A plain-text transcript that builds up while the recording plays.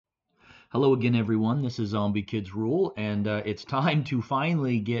Hello again, everyone. This is Zombie Kids Rule, and it's time to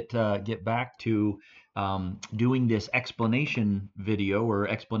finally get back to doing this explanation video or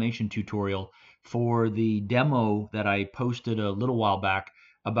explanation tutorial for the demo that I posted a little while back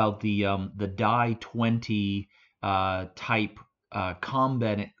about the D20 type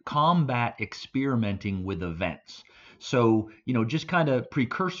combat experimenting with events. So, just kind of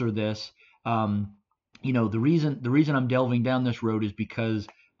precursor this. Um, the reason I'm delving down this road is because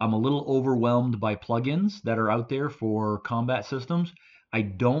I'm a little overwhelmed by plugins that are out there for combat systems. I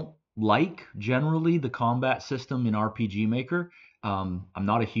don't like generally the combat system in RPG Maker. I'm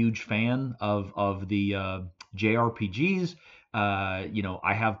not a huge fan of the JRPGs.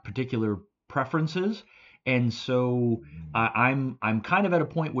 I have particular preferences, and so I'm kind of at a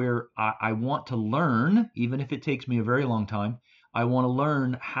point where I want to learn, even if it takes me a very long time. I want to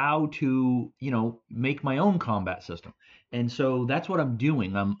learn how to, make my own combat system. And so that's what I'm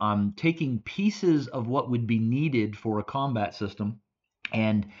doing. I'm taking pieces of what would be needed for a combat system,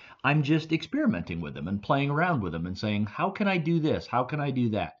 and I'm just experimenting with them and playing around with them and saying, how can I do this? How can I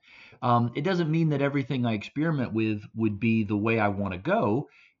do that? It doesn't mean that everything I experiment with would be the way I want to go.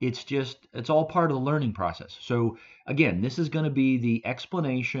 It's all part of the learning process. So again, this is going to be the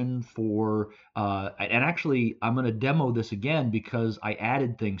explanation for, and actually I'm going to demo this again because I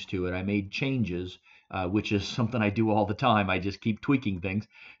added things to it. I made changes, which is something I do all the time. I just keep tweaking things.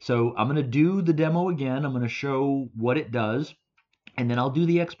 So I'm going to do the demo again. I'm going to show what it does, and then I'll do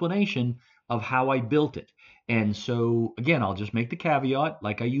the explanation of how I built it. And so again, I'll just make the caveat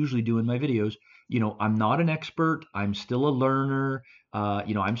like I usually do in my videos. I'm not an expert. I'm still a learner.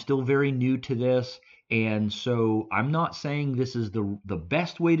 I'm still very new to this. And so I'm not saying this is the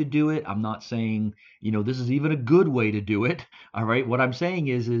best way to do it. I'm not saying, this is even a good way to do it. All right. What I'm saying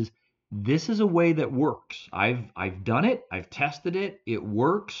is this is a way that works. I've done it. I've tested it. It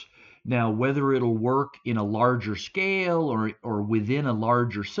works. Now, whether it'll work in a larger scale or within a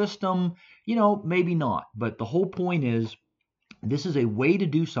larger system, maybe not. But the whole point is this is a way to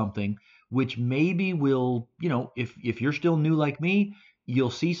do something which maybe will, if you're still new like me,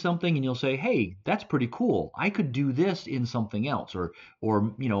 you'll see something and you'll say, "Hey, that's pretty cool. I could do this in something else," or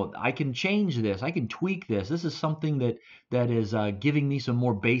I can change this. I can tweak this. This is something that is giving me some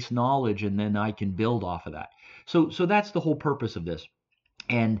more base knowledge, and then I can build off of that. So that's the whole purpose of this.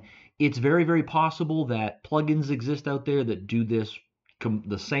 And it's very, very possible that plugins exist out there that do this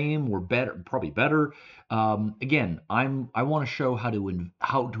the same or better, probably better. Again, I want to show how to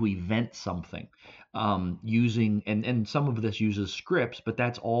event something using, and some of this uses scripts, but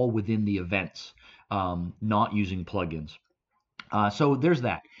that's all within the events, not using plugins. So there's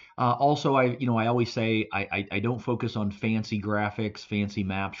that. Also, I always say I don't focus on fancy graphics, fancy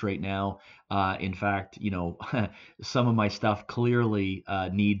maps right now. In fact, some of my stuff clearly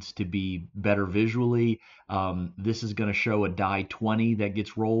needs to be better visually. This is going to show a die 20 that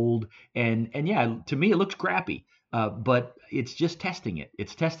gets rolled, and yeah, to me it looks crappy. But it's just testing it.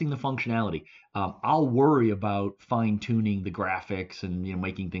 It's testing the functionality. I'll worry about fine tuning the graphics and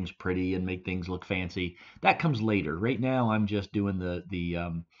making things pretty and make things look fancy. That comes later. Right now, I'm just doing the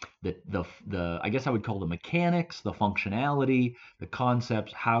I guess I would call the mechanics, the functionality, the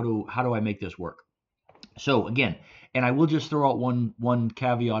concepts. How do I make this work? So again, and I will just throw out one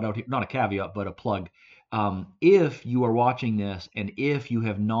caveat out here, not a caveat, but a plug. If you are watching this and if you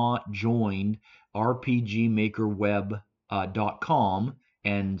have not joined rpgmakerweb.com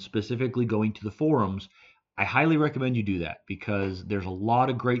and specifically going to the forums, I highly recommend you do that because there's a lot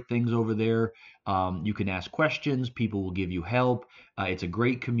of great things over there. You can ask questions, people will give you help. It's a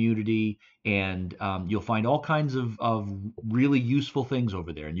great community, and you'll find all kinds of really useful things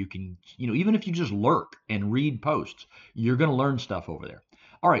over there. And you can, even if you just lurk and read posts, you're going to learn stuff over there.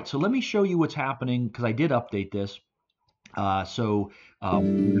 All right, so let me show you what's happening because I did update this. We're going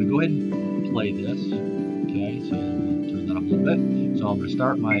to go ahead and play this. Okay, so I'll turn that up a little bit. So I'm going to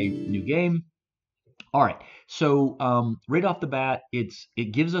start my new game. All right. So right off the bat,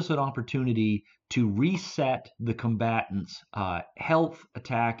 it gives us an opportunity to reset the combatant's health,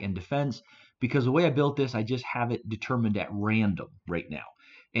 attack, and defense. Because the way I built this, I just have it determined at random right now.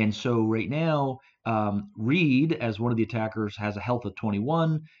 And so right now, Reed, as one of the attackers, has a health of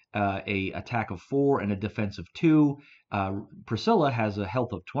 21, a attack of 4, and a defense of 2. Priscilla has a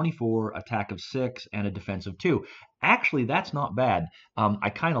health of 24, attack of 6, and a defense of 2. Actually, that's not bad. I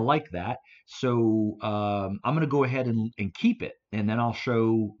kind of like that. So I'm going to go ahead and keep it, and then I'll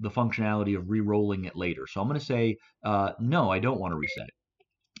show the functionality of re-rolling it later. So I'm going to say, no, I don't want to reset it.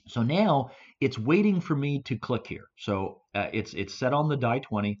 So now it's waiting for me to click here. So it's set on the die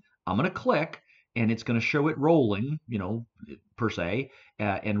 20. I'm going to click, and it's going to show it rolling, per se,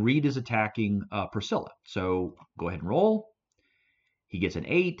 and Reed is attacking Priscilla. So go ahead and roll. He gets an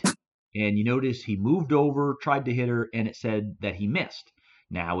 8, and you notice he moved over, tried to hit her, and it said that he missed.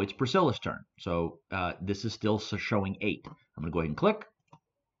 Now it's Priscilla's turn. So this is still showing 8. I'm going to go ahead and click.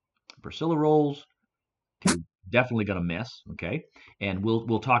 Priscilla rolls. Okay, definitely going to miss. Okay, and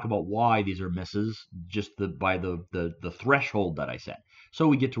we'll talk about why these are misses just by the threshold that I set. So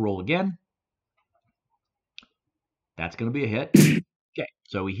we get to roll again. That's going to be a hit. Okay,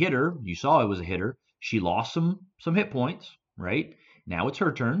 so he hit her. You saw it was a hitter. She lost some hit points, right? Now it's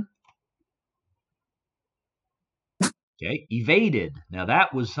her turn. Okay, evaded. Now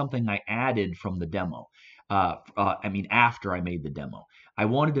that was something I added from the demo. After I made the demo, I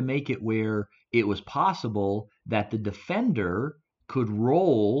wanted to make it where it was possible that the defender could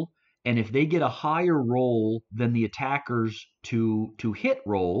roll, and if they get a higher roll than the attackers to hit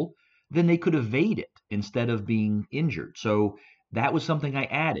roll, then they could evade it instead of being injured. So that was something I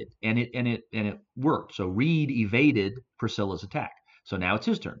added, and it worked. So Reed evaded Priscilla's attack. So now it's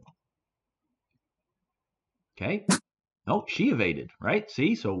his turn. Okay. Oh, she evaded, right?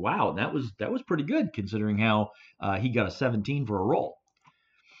 See, so wow, that was pretty good considering how he got a 17 for a roll.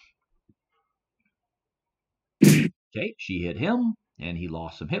 Okay, she hit him, and he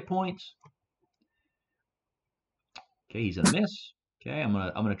lost some hit points. Okay, he's gonna miss. Okay, I'm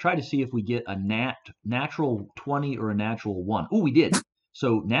gonna try to see if we get a natural 20 or a natural 1. Oh, we did.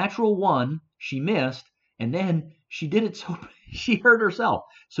 So natural 1, she missed, and then she did it so she hurt herself.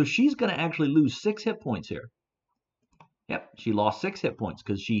 So she's gonna actually lose 6 hit points here. Yep, she lost 6 hit points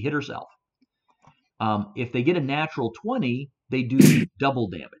because she hit herself. If they get a natural 20, they do double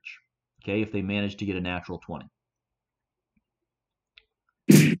damage. Okay, if they manage to get a natural 20.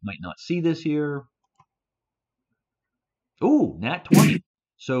 Might not see this here. Ooh, nat 20.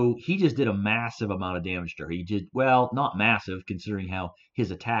 So he just did a massive amount of damage to her. He did, well, not massive considering how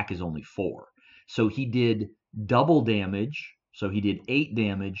his attack is only 4. So he did double damage. So he did 8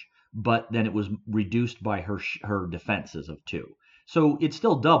 damage, but then it was reduced by her defenses of 2. So it's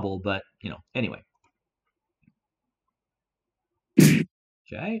still double, but, anyway.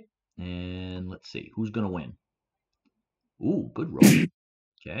 Okay, and let's see, who's going to win? Ooh, good roll.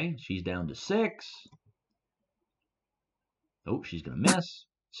 Okay, she's down to 6. Oh, she's going to miss.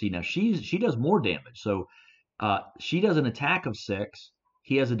 See, now she does more damage. So she does an attack of 6.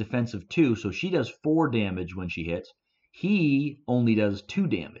 He has a defense of 2, so she does 4 damage when she hits. He only does 2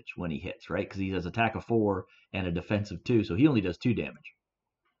 damage when he hits, right? Because he has attack of 4 and a defense of 2, so he only does 2 damage.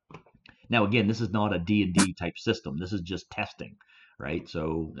 Now, again, this is not a D&D type system. This is just testing, right?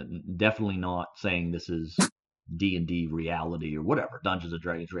 So definitely not saying this is D&D reality or whatever, Dungeons &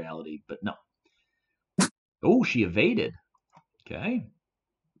 Dragons reality, but no. Oh, she evaded. Okay.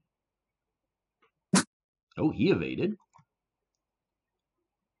 Oh, he evaded.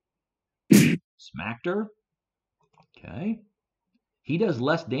 Smacked her. Okay. He does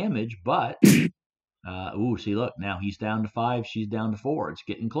less damage, but ooh, see, look, now he's down to 5, she's down to 4. It's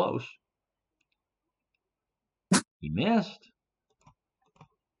getting close. He missed.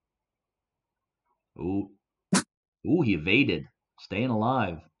 Ooh. Ooh, he evaded. Staying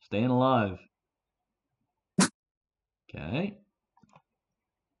alive. Staying alive. Okay.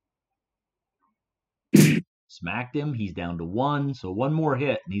 Smacked him. He's down to 1. So one more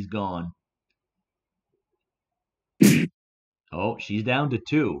hit and he's gone. Oh, she's down to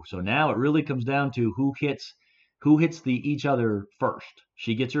 2. So now it really comes down to who hits each other first.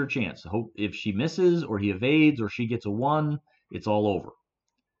 She gets her chance. If she misses or he evades or she gets a 1, it's all over.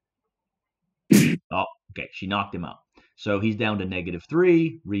 Oh, okay. She knocked him out. So he's down to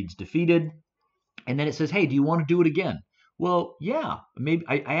 -3. Reed's defeated. And then it says, hey, do you want to do it again? Well, yeah, maybe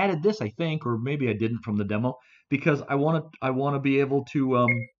I added this, I think, or maybe I didn't from the demo because I want to be able to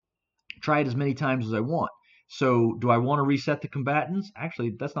try it as many times as I want. So do I want to reset the combatants?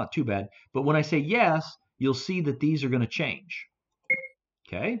 Actually, that's not too bad. But when I say yes, you'll see that these are going to change.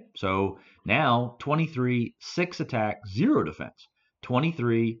 Okay, so now 23, 6 attack, 0 defense.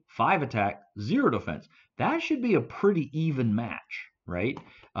 23, 5 attack, 0 defense. That should be a pretty even match, right?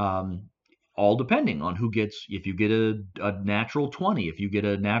 All depending on who gets, if you get a natural 20, if you get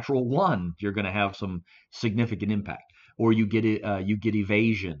a natural 1, you're going to have some significant impact. Or you get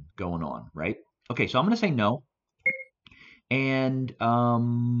evasion going on, right? Okay, so I'm going to say no. And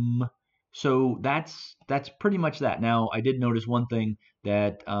so that's pretty much that. Now, I did notice one thing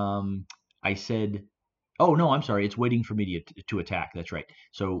that I said, oh, no, I'm sorry. It's waiting for me to attack. That's right.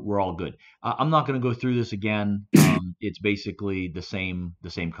 So we're all good. I'm not going to go through this again. It's basically the same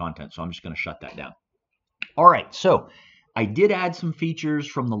content. So I'm just going to shut that down. All right. So I did add some features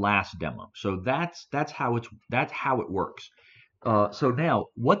from the last demo, so that's how it works. So now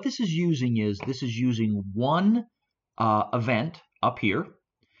what this is using is this is using one event up here.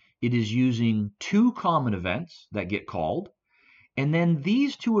 It is using two common events that get called, and then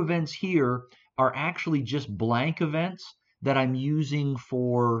these two events here are actually just blank events that I'm using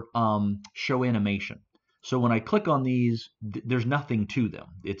for show animation. So when I click on these, there's nothing to them.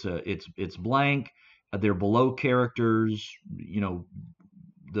 It's blank. They're below characters. You know,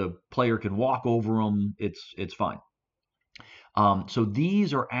 the player can walk over them. It's fine. So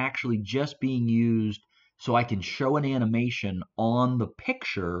these are actually just being used so I can show an animation on the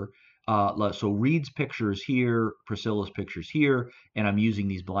picture. So Reed's picture is here, Priscilla's picture is here, and I'm using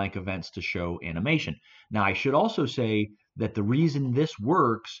these blank events to show animation. Now, I should also say that the reason this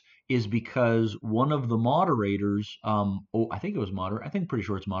works is because one of the moderators, I think it was moderator, I think pretty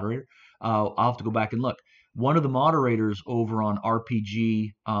sure it's moderator. I'll have to go back and look. One of the moderators over on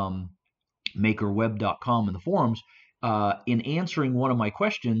RPG makerweb.com in the forums, in answering one of my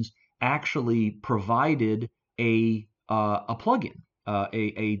questions, actually provided a plugin,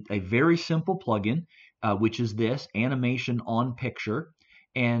 a very simple plugin, which is this animation on picture.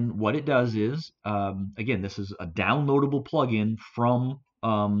 And what it does is, again, this is a downloadable plugin from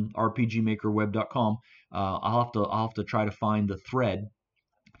rpgmakerweb.com. I'll have to try to find the thread.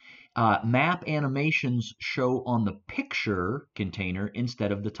 Map animations show on the picture container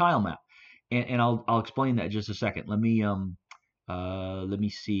instead of the tile map. And I'll explain that in just a second. Let me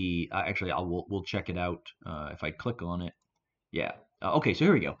see. Actually, we'll check it out if I click on it. Yeah. Okay, so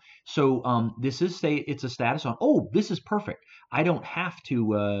here we go. So this is it's a status on. Oh, this is perfect. I don't have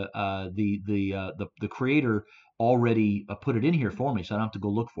to. The creator already put it in here for me, so I don't have to go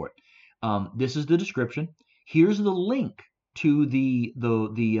look for it. This is the description. Here's the link to the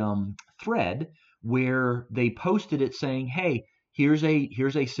thread where they posted it saying, "Hey, here's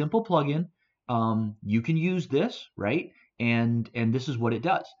a simple plugin. You can use this, right? And this is what it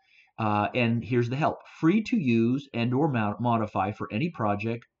does. And here's the help: free to use and or modify for any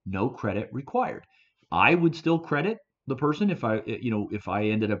project, no credit required." I would still credit the person if I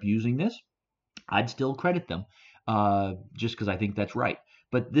ended up using this. I'd still credit them just because I think that's right.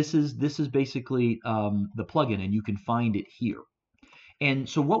 But this is basically the plugin, and you can find it here. And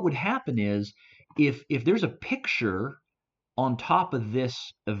so what would happen is if there's a picture on top of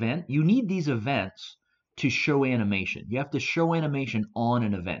this event, you need these events to show animation. You have to show animation on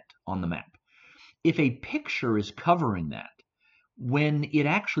an event on the map. If a picture is covering that, when it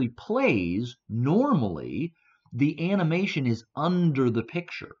actually plays, normally the animation is under the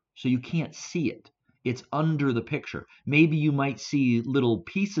picture, so you can't see it. It's under the picture. Maybe you might see little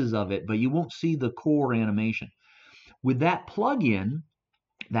pieces of it, but you won't see the core animation. With that plugin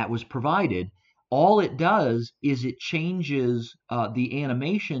that was provided, all it does is it changes the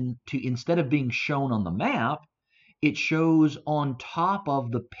animation to, instead of being shown on the map, it shows on top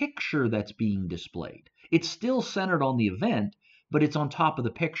of the picture that's being displayed. It's still centered on the event, but it's on top of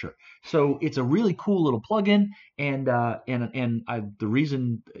the picture. So it's a really cool little plugin. And the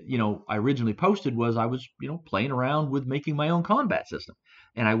reason I originally posted was I was playing around with making my own combat system,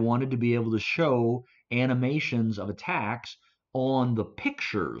 and I wanted to be able to show animations of attacks on the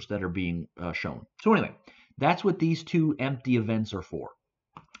pictures that are being shown. So anyway, that's what these two empty events are for.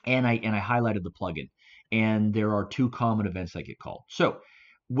 And I highlighted the plugin, and there are two common events that get called. So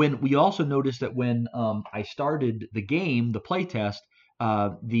when we also noticed that when I started the game, the playtest,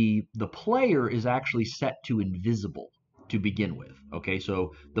 the player is actually set to invisible to begin with. Okay,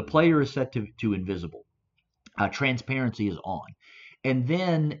 so the player is set to invisible. Transparency is on. And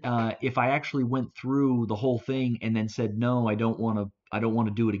then if I actually went through the whole thing and then said, no, I don't want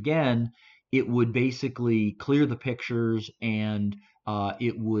to do it again, it would basically clear the pictures, and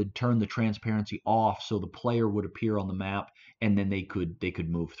it would turn the transparency off, so the player would appear on the map, and then they could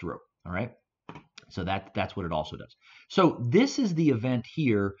move through. All right. So that's what it also does. So this is the event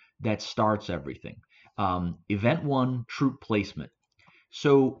here that starts everything. Event 1, troop placement.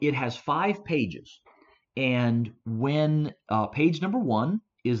 So it has 5 pages. And when page number 1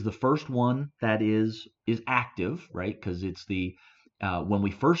 is the first one that is active, right? Because it's the when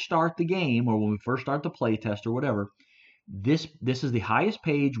we first start the game, or when we first start the play test or whatever, this is the highest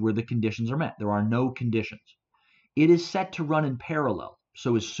page where the conditions are met. There are no conditions. It is set to run in parallel.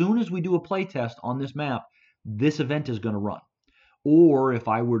 So as soon as we do a play test on this map, this event is going to run. Or if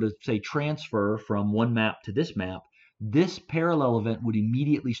I were to say transfer from one map to this map, this parallel event would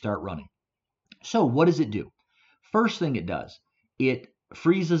immediately start running. So what does it do? First thing it does, it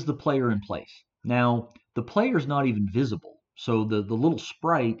freezes the player in place. Now, the player is not even visible. So the little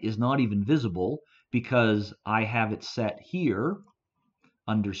sprite is not even visible because I have it set here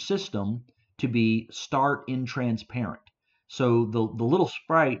under System to be Start in Transparent. So the little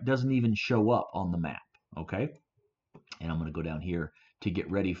sprite doesn't even show up on the map, okay? And I'm going to go down here to get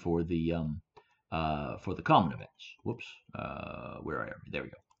ready for the common events. Whoops, where are we? There we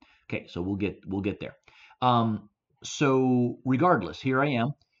go. Okay, so we'll get there. So regardless, here I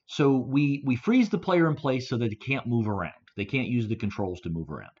am. So we freeze the player in place so that they can't move around. They can't use the controls to move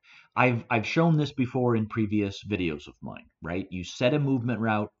around. I've shown this before in previous videos of mine, right? You set a movement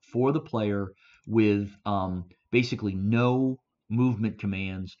route for the player with basically no movement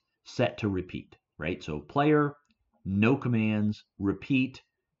commands set to repeat, right? So player, no commands, repeat,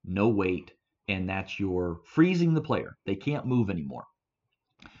 no wait, and that's your freezing the player. They can't move anymore.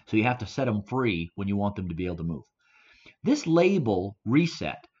 So you have to set them free when you want them to be able to move. This label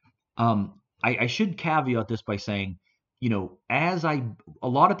reset, I should caveat this by saying, you know, a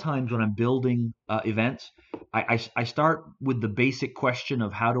lot of times when I'm building events, I start with the basic question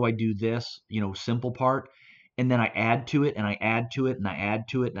of how do I do this, you know, simple part, and then I add to it and I add to it and I add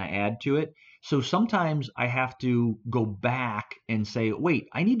to it and I add to it. So sometimes I have to go back and say, wait,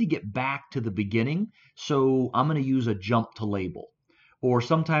 I need to get back to the beginning, so I'm going to use a jump to label. Or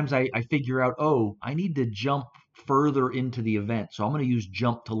sometimes I figure out, oh, I need to jump further into the event, so I'm going to use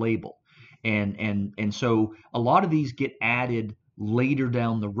jump to label. And so a lot of these get added later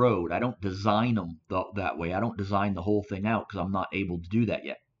down the road. I don't design them that way. I don't design the whole thing out because I'm not able to do that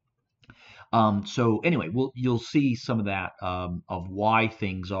yet. So anyway, you'll see some of that of why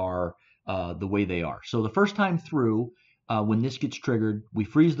things are the way they are. So the first time through, when this gets triggered, we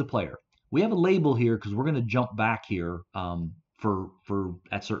freeze the player. We have a label here because we're going to jump back here for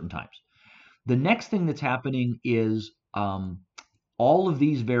at certain times. The next thing that's happening is all of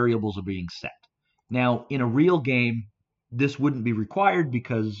these variables are being set. Now, in a real game, this wouldn't be required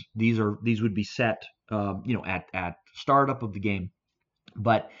because these would be set, you know, at startup of the game.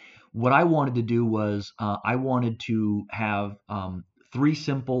 But what I wanted to do was I wanted to have three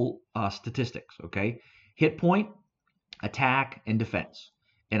simple statistics. Okay, hit point, attack, and defense.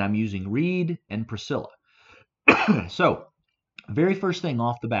 And I'm using Reed and Priscilla. So, very first thing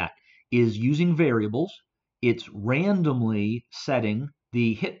off the bat is using variables. It's randomly setting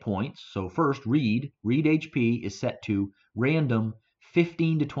the hit points. So first, Reed HP is set to random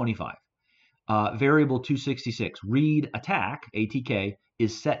 15 to 25. Variable 266, Reed attack, ATK,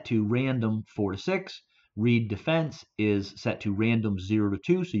 is set to random 4 to 6. Reed defense is set to random 0 to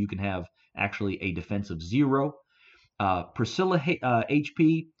 2, so you can have actually a defense of 0. Priscilla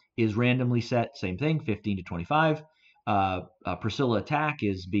HP is randomly set, same thing, 15 to 25. Priscilla attack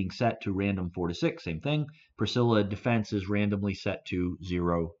is being set to random 4 to 6, same thing. Priscilla defense is randomly set to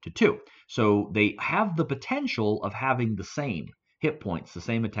 0 to 2. So they have the potential of having the same hit points, the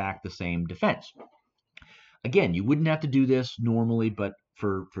same attack, the same defense. Again, you wouldn't have to do this normally, but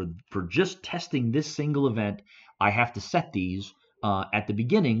for just testing this single event, I have to set these at the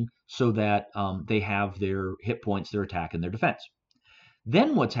beginning so that they have their hit points, their attack, and their defense.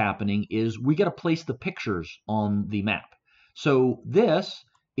 Then what's happening is we got to place the pictures on the map. So this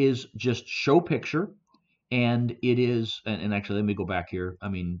is just show picture, and it is, and actually let me go back here. I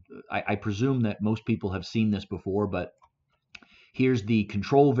mean, I presume that most people have seen this before, but here's the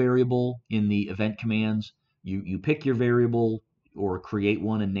control variable in the event commands. You pick your variable or create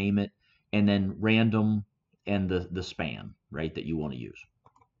one and name it, and then random and the span, right, that you want to use.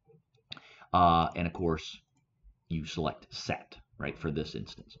 And of course, you select set, right, for this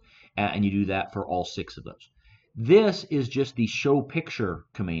instance. And you do that for all 6 of those. This is just the show picture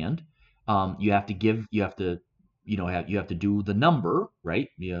command. You have to do the number, right?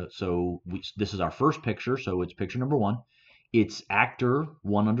 Yeah, so this is our first picture, so it's picture number 1. It's actor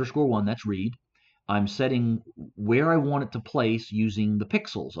 1_1, that's Reed. I'm setting where I want it to place using the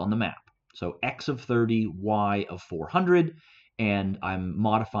pixels on the map. So X of 30, Y of 400, and I'm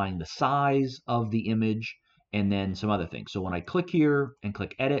modifying the size of the image and then some other things. So when I click here and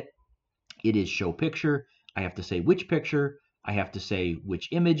click edit, it is show picture. I have to say which picture. I have to say which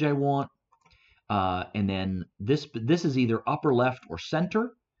image I want. And then this is either upper left or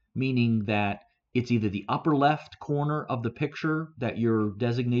center, meaning that it's either the upper left corner of the picture that you're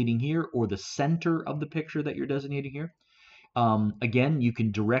designating here or the center of the picture that you're designating here. Again, you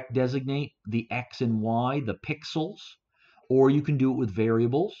can direct designate the X and Y, the pixels, or you can do it with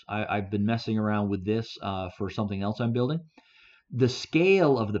variables. I've been messing around with this for something else I'm building. The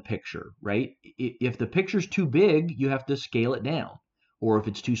scale of the picture, right? If the picture's too big, you have to scale it down. Or if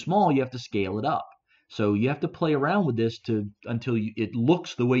it's too small, you have to scale it up. So you have to play around with this until it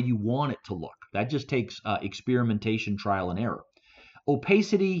looks the way you want it to look. That just takes experimentation, trial and error.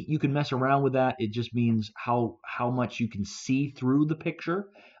 Opacity, you can mess around with that. It just means how much you can see through the picture.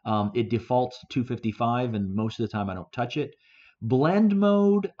 It defaults to 255, and most of the time I don't touch it. Blend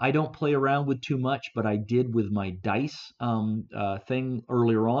mode, I don't play around with too much, but I did with my dice thing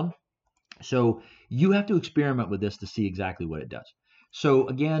earlier on. So you have to experiment with this to see exactly what it does. So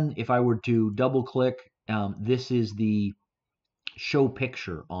again, if I were to double click, this is the show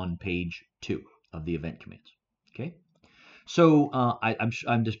picture on page 2 of the event commands. Okay. So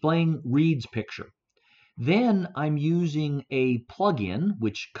I'm displaying Reed's picture. Then I'm using a plugin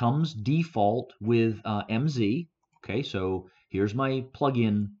which comes default with MZ. Okay, so here's my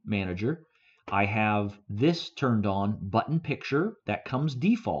plugin manager. I have this turned on, button picture, that comes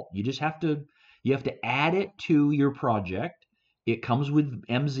default. You have to add it to your project. It comes with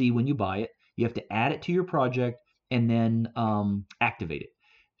MZ when you buy it. You have to add it to your project and then activate it.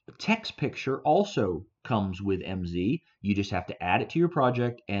 Text picture also comes with MZ. You just have to add it to your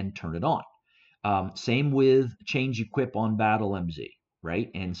project and turn it on. Same with change equip on battle MZ, right?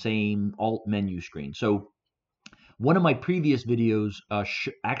 And same alt menu screen. So one of my previous videos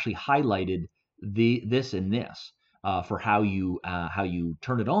actually highlighted this and this for how you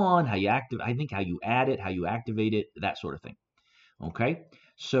turn it on, how you activate. I think how you add it, how you activate it, that sort of thing. Okay,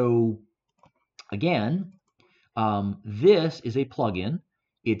 so again, this is a plugin.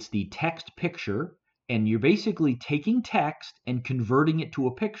 It's the text picture, and you're basically taking text and converting it to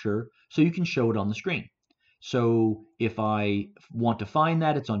a picture so you can show it on the screen. So if I want to find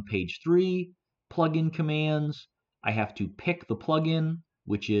that, it's on page 3, plugin commands. I have to pick the plugin,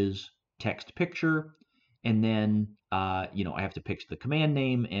 which is text picture, and then I have to pick the command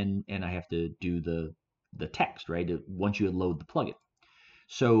name and I have to do the text, right? Once you load the plugin.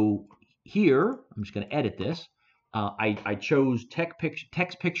 So here, I'm just going to edit this. I chose text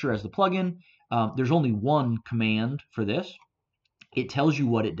picture as the plugin. There's only one command for this. It tells you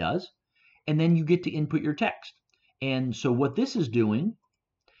what it does, and then you get to input your text. And so what this is doing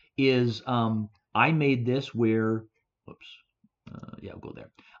is I made this where, whoops, yeah, I'll go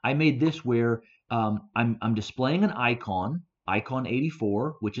there. I made this where I'm displaying an icon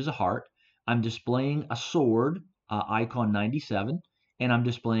 84, which is a heart. I'm displaying a sword, icon 97, and I'm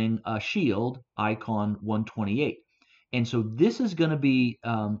displaying a shield, icon 128. And so this is going to be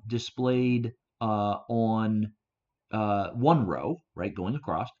displayed on one row, right, going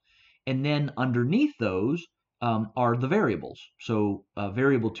across. And then underneath those are the variables. So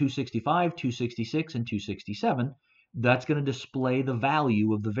variable 265, 266, and 267, that's going to display the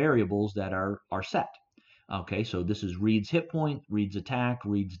value of the variables that are set. Okay, so this is Reed's hit point, Reed's attack,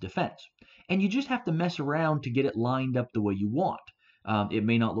 Reed's defense. And you just have to mess around to get it lined up the way you want. It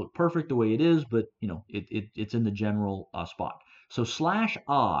may not look perfect the way it is, but it's in the general spot. So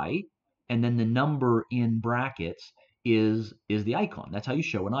 /I and then the number in brackets is the icon. That's how you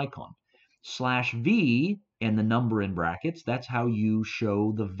show an icon. /V and the number in brackets, that's how you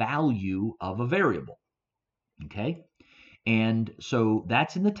show the value of a variable. Okay, and so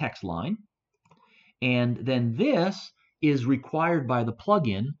that's in the text line. And then this is required by the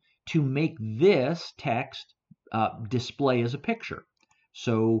plugin to make this text display as a picture.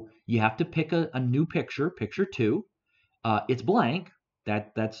 So you have to pick a new picture, picture 2. It's blank.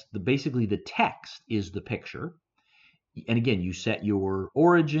 That's basically the text is the picture. And again, you set your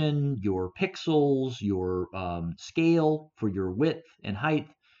origin, your pixels, your scale for your width and height,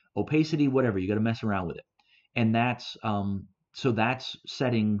 opacity, whatever. You got to mess around with it. And that's so that's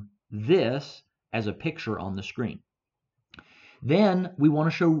setting this as a picture on the screen. Then we want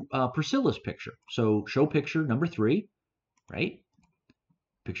to show Priscilla's picture. So show picture number 3, right?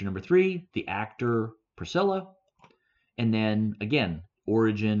 Picture number 3, the actor Priscilla. And then again,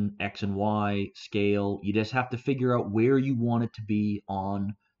 origin, X and Y, scale. You just have to figure out where you want it to be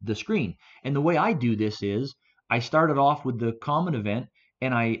on the screen. And the way I do this is I started off with the common event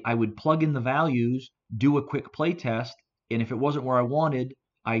and I would plug in the values, do a quick play test. And if it wasn't where I wanted,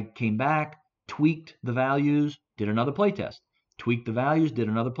 I came back, tweaked the values, did another play test, tweaked the values, did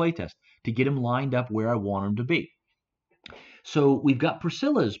another play test to get them lined up where I want them to be. So we've got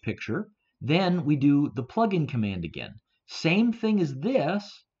Priscilla's picture. Then we do the plugin command again. Same thing as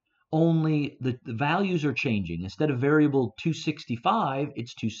this, only the values are changing. Instead of variable 265,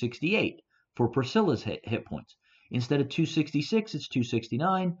 it's 268 for Priscilla's hit points. Instead of 266, it's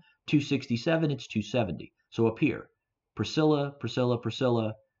 269. 267, it's 270. So up here, Priscilla, Priscilla,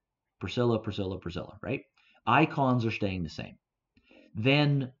 Priscilla, Priscilla, Priscilla, Priscilla, right? Icons are staying the same.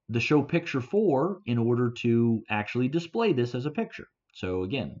 Then the show picture 4 in order to actually display this as a picture. So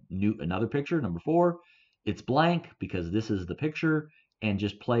again, another picture, number 4. It's blank because this is the picture, and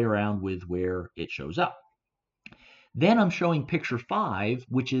just play around with where it shows up. Then I'm showing picture 5,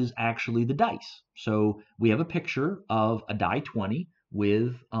 which is actually the dice. So we have a picture of a die 20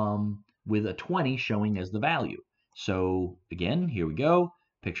 with a 20 showing as the value. So again, here we go.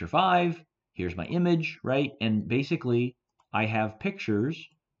 Picture 5. Here's my image, right? And basically, I have pictures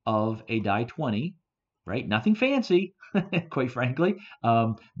of a die 20, right? Nothing fancy, quite frankly.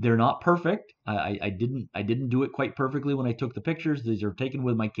 They're not perfect. I didn't do it quite perfectly when I took the pictures. These are taken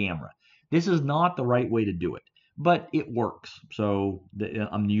with my camera. This is not the right way to do it, but it works. So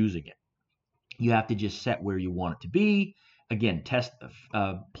I'm using it. You have to just set where you want it to be. Again,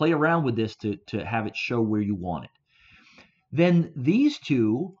 play around with this to have it show where you want it. Then these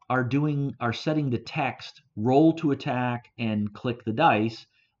two are setting the text roll to attack and click the dice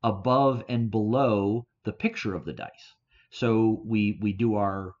above and below the picture of the dice. So we do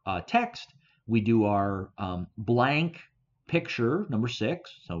our text, we do our blank picture number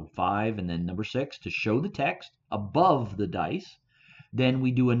 6, so 5 and then number 6 to show the text above the dice. Then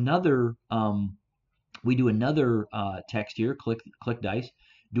we do another text here, click dice,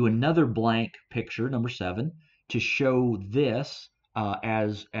 do another blank picture number 7 to show this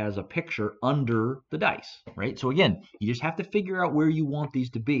as a picture under the dice, right? So again, you just have to figure out where you want these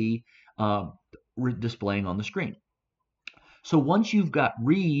to be displaying on the screen. So once you've got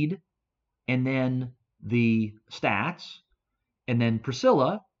read and then the stats and then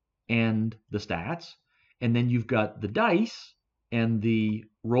Priscilla and the stats, and then you've got the dice and the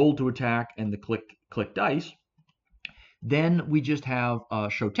roll to attack and the click dice, then we just have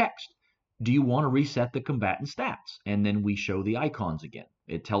show text. Do you want to reset the combatant stats? And then we show the icons again.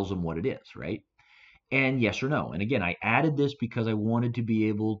 It tells them what it is, right? And yes or no. And again, I added this because I wanted to be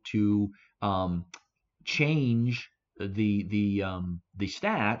able to change the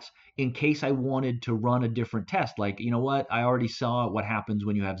stats in case I wanted to run a different test. Like, you know what? I already saw what happens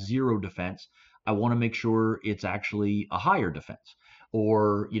when you have 0 defense. I want to make sure it's actually a higher defense.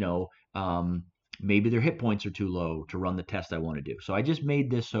 Or, maybe their hit points are too low to run the test I want to do. So I just made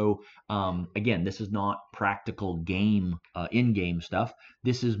this so, again, this is not practical game, in-game stuff.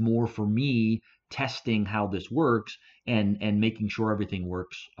 This is more for me testing how this works and making sure everything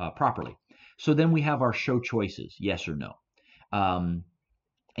works properly. So then we have our show choices, yes or no. And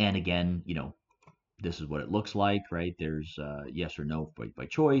again, this is what it looks like, right? There's yes or no by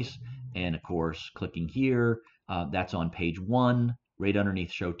choice. And of course, clicking here, that's on page 1. Right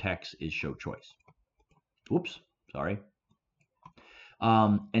underneath show text is show choice. Whoops, sorry.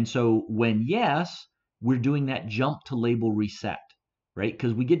 And so when yes, we're doing that jump to label reset, right?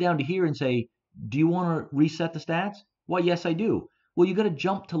 Because we get down to here and say, do you want to reset the stats? Well, yes, I do. Well, you got to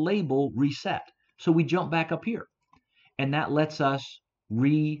jump to label reset. So we jump back up here. And that lets us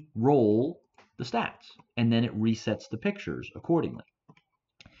re-roll the stats. And then it resets the pictures accordingly.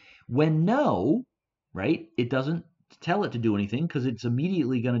 When no, right, it doesn't tell it to do anything because it's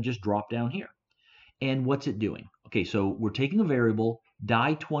immediately going to just drop down here. And what's it doing? Okay, so we're taking a variable,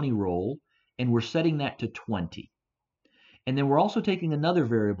 die 20 roll, and we're setting that to 20. And then we're also taking another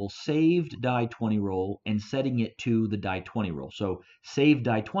variable, saved die 20 roll, and setting it to the die 20 roll. So saved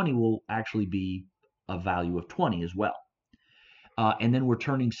die 20 will actually be a value of 20 as well. And then we're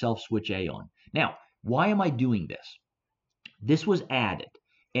turning self switch A on. Now, why am I doing this? This was added,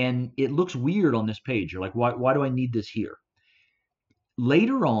 and it looks weird on this page. You're like, why do I need this here?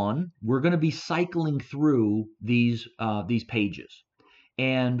 Later on, we're going to be cycling through these pages.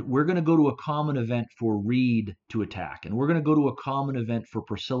 And we're going to go to a common event for read to attack. And we're going to go to a common event for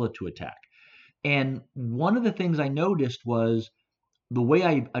Priscilla to attack. And one of the things I noticed was the way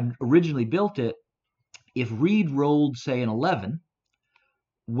I originally built it, if read rolled, say, an 11,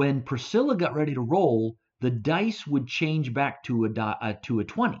 when Priscilla got ready to roll, the dice would change back to a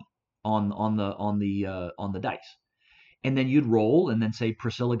 20 on the dice. And then you'd roll and then say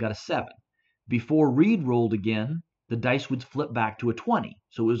Priscilla got a 7. Before read rolled again, the dice would flip back to a 20.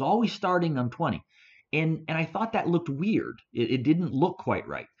 So it was always starting on 20. And I thought that looked weird. It didn't look quite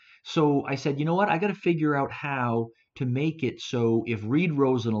right. So I said, you know what? I got to figure out how to make it so if read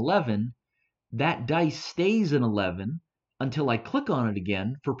rolls an 11, that dice stays an 11 until I click on it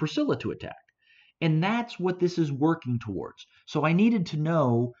again for Priscilla to attack. And that's what this is working towards. So I needed to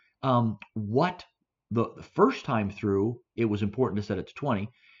know what the first time through, it was important to set it to 20.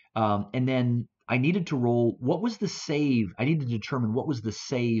 And then I needed to roll, what was the save? I needed to determine what was the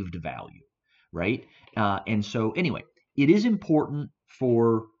saved value, right? And so anyway, it is important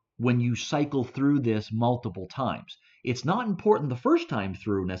for when you cycle through this multiple times. It's not important the first time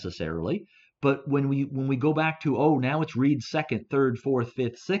through necessarily, but when we go back to, oh, now it's read second, third, fourth,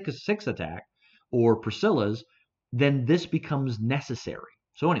 fifth, sixth attack, or Priscilla's, then this becomes necessary.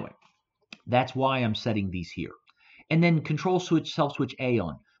 So anyway, that's why I'm setting these here. and then control switch self switch A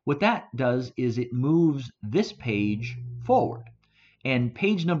on. What that does is it moves this page forward. And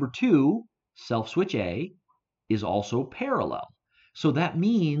page number 2, self switch A, is also parallel. So that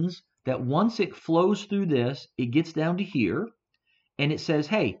means that once it flows through this, it gets down to here, and it says,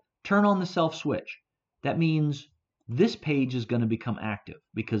 hey, turn on the self switch. That means this page is going to become active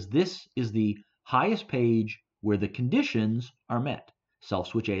because this is the highest page where the conditions are met. Self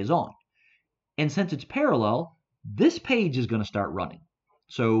switch A is on. And since it's parallel, this page is going to start running.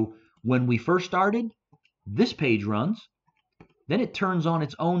 So when we first started, this page runs, then it turns on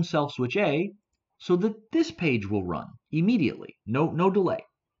its own self switch A so that this page will run immediately, no delay.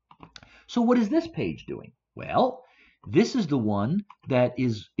 So what is this page doing? Well, this is the one that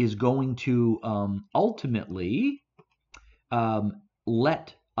is going to ultimately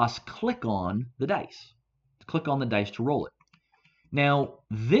let us click on the dice. Click on the dice to roll it. Now,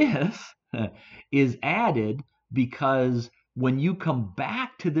 this is added because when you come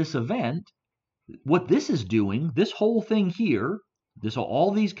back to this event, what this is doing, this whole thing here,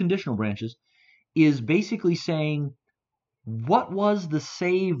 all these conditional branches, is basically saying what was the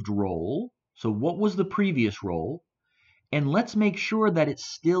saved roll, so what was the previous roll, and let's make sure that it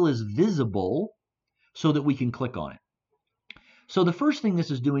still is visible so that we can click on it. So the first thing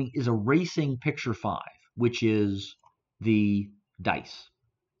this is doing is erasing picture 5, which is the dice.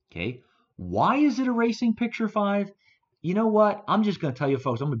 Okay, why is it erasing picture 5? You know what? I'm just going to tell you,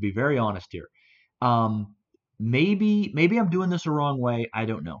 folks. I'm going to be very honest here. Maybe I'm doing this the wrong way. I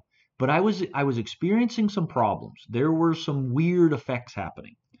don't know. But I was experiencing some problems. There were some weird effects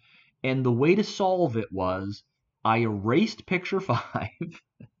happening. And the way to solve it was I erased picture 5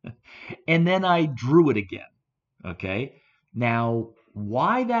 and then I drew it again. Okay? Now,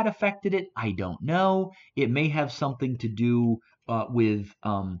 why that affected it, I don't know. It may have something to do with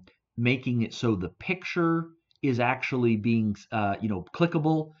making it so the picture is actually being,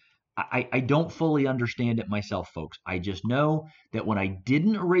 clickable. I don't fully understand it myself, folks. I just know that when I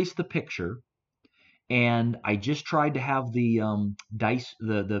didn't erase the picture and I just tried to have the dice,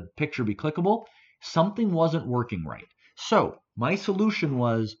 the picture be clickable, something wasn't working right. So my solution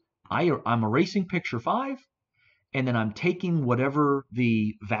was I'm erasing picture 5, and then I'm taking whatever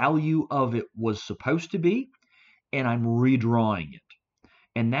the value of it was supposed to be, and I'm redrawing it.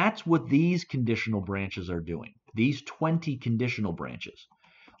 And that's what these conditional branches are doing, these 20 conditional branches.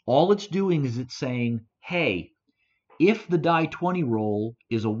 All it's doing is it's saying, hey, if the die 20 roll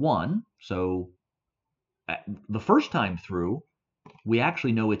is a 1, so the first time through, we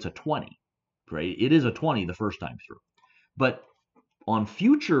actually know it's a 20, right? It is a 20 the first time through. But on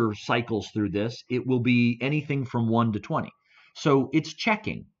future cycles through this, it will be anything from 1 to 20. So it's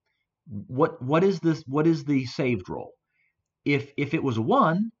checking. What is this? What is the saved roll? If it was a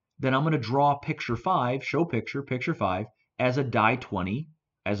 1, then I'm going to draw picture 5, show picture 5 as a die 20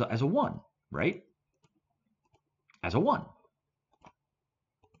 as a 1, right? As a 1.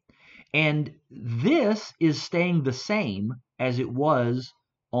 And this is staying the same as it was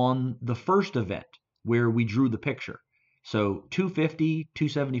on the first event where we drew the picture. So 250,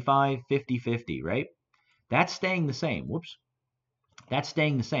 275, 50, 50, right? That's staying the same. Whoops. That's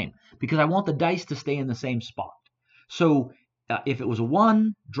staying the same because I want the dice to stay in the same spot. So if it was a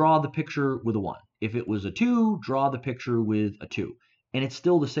 1, draw the picture with a 1. If it was a 2, draw the picture with a 2. And it's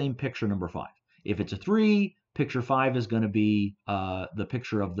still the same picture number 5. If it's a 3, picture 5 is going to be the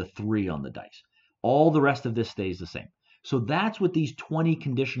picture of the 3 on the dice. All the rest of this stays the same. So that's what these 20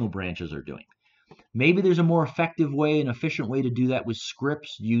 conditional branches are doing. Maybe there's a more effective way, an efficient way to do that with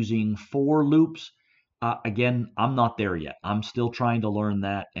scripts using for loops. Again, I'm not there yet. I'm still trying to learn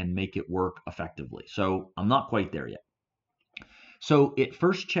that and make it work effectively. So I'm not quite there yet. So it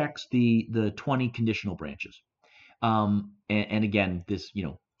first checks the 20 conditional branches. And again, this,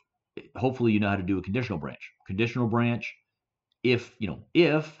 hopefully you know how to do a conditional branch. Conditional branch, if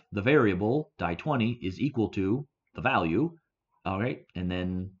the variable die 20 is equal to the value, all right, and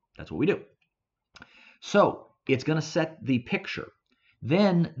then that's what we do. So it's going to set the picture.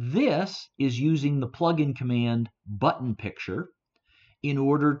 Then this is using the plugin command button picture in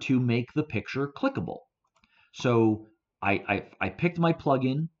order to make the picture clickable. So I picked my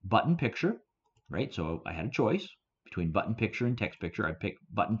plugin button picture, right? So I had a choice between button picture and text picture. I picked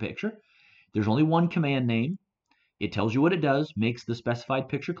button picture. There's only one command name. It tells you what it does, makes the specified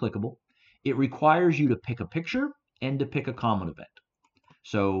picture clickable. It requires you to pick a picture and to pick a common event.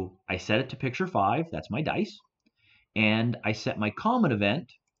 So I set it to picture 5, that's my dice, and I set my common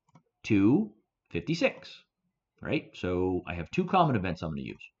event to 56, right? So I have 2 common events I'm going to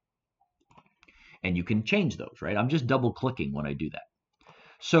use. And you can change those, right? I'm just double clicking when I do that.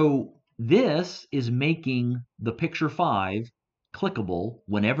 So This is making the picture 5 clickable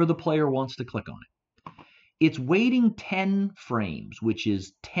whenever the player wants to click on it. It's waiting 10 frames, which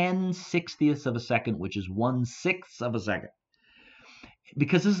is 10/60ths of a second, which is 1/6 of a second,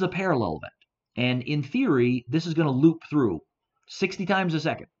 because this is a parallel event. And in theory, this is going to loop through 60 times a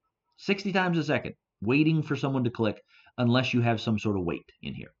second, 60 times a second, waiting for someone to click unless you have some sort of wait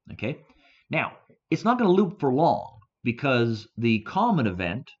in here, okay? Now, it's not going to loop for long because the common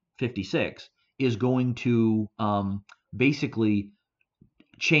event, 56, is going to basically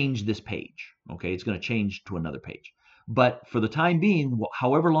change this page, okay? It's going to change to another page. But for the time being,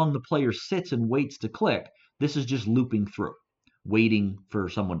 however long the player sits and waits to click, this is just looping through, waiting for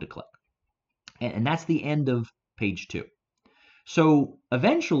someone to click. And that's the end of page 2. So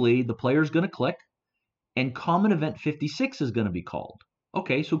eventually the player is going to click and common event 56 is going to be called.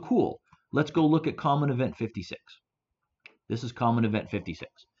 Okay, so cool. Let's go look at common event 56. This is common event 56.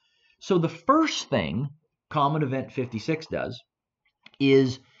 So the first thing common event 56 does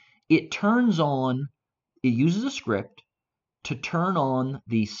is it turns on, it uses a script to turn on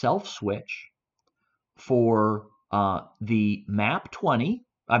the self switch for the map 20,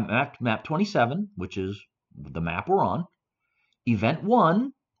 map 27, which is the map we're on, event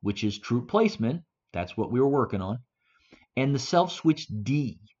 1, which is troop placement, that's what we were working on, and the self switch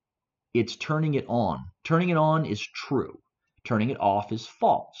D, it's turning it on. Turning it on is true. Turning it off is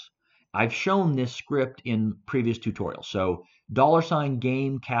false. I've shown this script in previous tutorials. So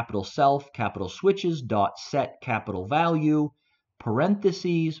 $game capital self capital switches dot set capital value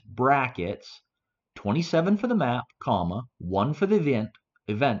parentheses brackets 27 for the map, comma, 1 for the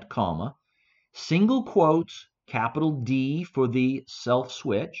event, comma, single quotes, capital D for the self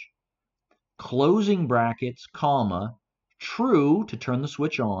switch, closing brackets, comma, true to turn the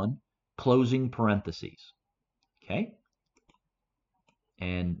switch on, closing parentheses. Okay?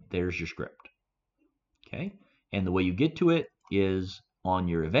 And there's your script. Okay? And the way you get to it is on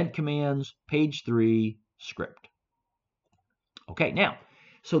your event commands, page 3, script. Okay, now,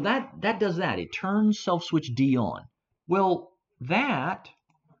 so that does that. It turns self switch D on. Well, that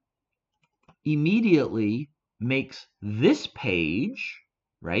immediately makes this page,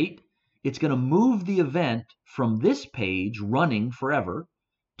 right? It's going to move the event from this page running forever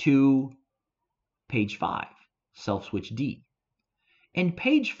to page 5, self switch D. And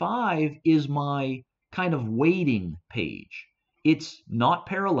page 5 is my kind of waiting page. It's not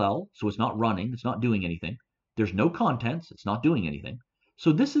parallel, so it's not running, it's not doing anything. There's no contents, it's not doing anything.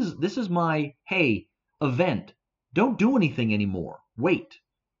 So this is my, hey, event, don't do anything anymore. Wait,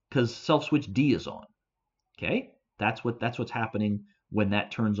 because self switch D is on. Okay? That's what's happening when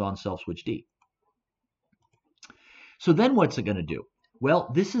that turns on self switch D. So then what's it going to do? Well,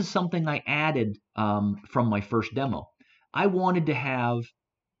 this is something I added from my first demo. I wanted to have,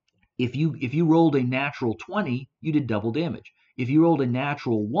 if you rolled a natural 20, you did double damage. If you rolled a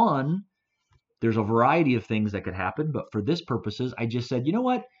natural 1, there's a variety of things that could happen, but for this purposes, I just said, you know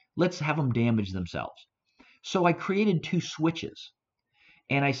what? Let's have them damage themselves. So I created 2 switches,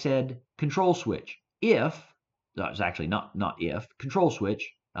 and I said, control switch, if, it's actually not if, control switch,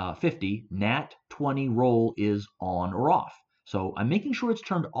 50, nat 20 roll is on or off. So I'm making sure it's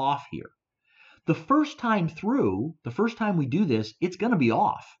turned off here. The first time through, the first time we do this, it's going to be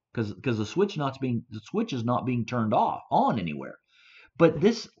off because the switch is not being turned on anywhere. But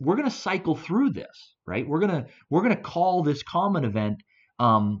this, we're going to cycle through this, right? We're going to call this common event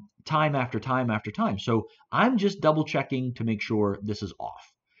time after time after time. So I'm just double checking to make sure this is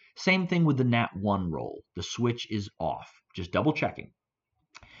off. Same thing with the nat 1 roll. The switch is off. Just double checking.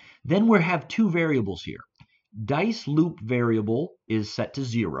 Then we have 2 variables here. Dice loop variable is set to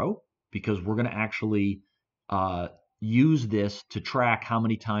 0 because we're going to actually use this to track how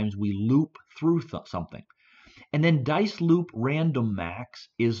many times we loop through something. And then dice loop random max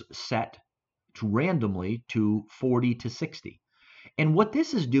is set to randomly to 40 to 60. And what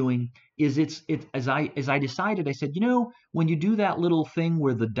this is doing is it's as I decided, I said, you know, when you do that little thing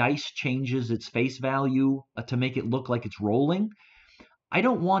where the dice changes its face value to make it look like it's rolling, I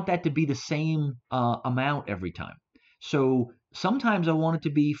don't want that to be the same amount every time. So sometimes I want it to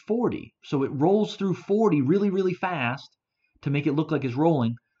be 40. So it rolls through 40 really, really fast to make it look like it's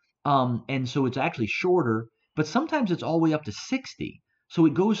rolling. And so it's actually shorter, but sometimes it's all the way up to 60. So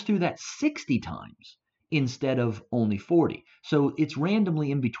it goes through that 60 times instead of only 40. So it's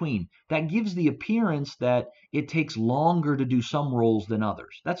randomly in between. That gives the appearance that it takes longer to do some rolls than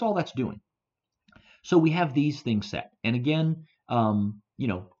others. That's all that's doing. So we have these things set. And again, you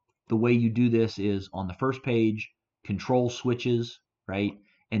know, the way you do this is on the first page, control switches, right?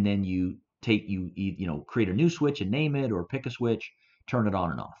 And then you create a new switch and name it, or pick a switch, turn it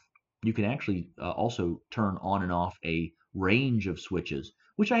on and off. you can actually also turn on and off a range of switches,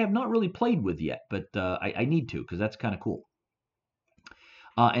 which I have not really played with yet, but I need to because that's kind of cool.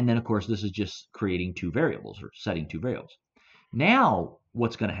 And then, of course, this is just creating two variables or setting two variables. Now,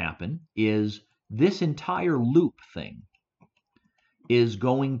 what's going to happen is this entire loop thing is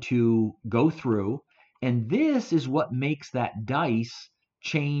going to go through, and this is what makes that dice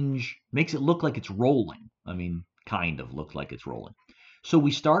change, makes it look like it's rolling. I mean, kind of look like it's rolling. So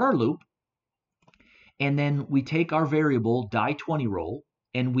we start our loop, and then we take our variable die20 roll,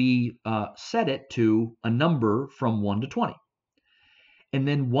 and we set it to a number from 1 to 20. And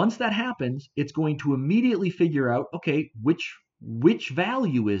then once that happens, it's going to immediately figure out, okay, which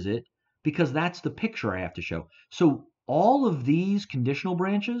value is it? Because that's the picture I have to show. So all of these conditional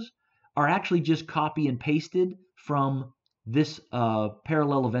branches are actually just copy and pasted from this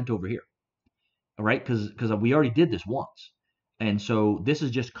parallel event over here. All right, because we already did this once. And so this is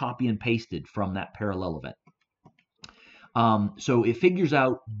just copy and pasted from that parallel event. So it figures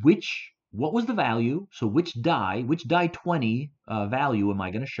out what was the value, so which die 20 value am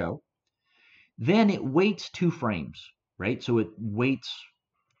I going to show? Then it waits 2 frames, right? So it waits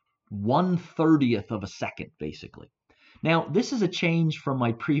 1/30th of a second, basically. Now, this is a change from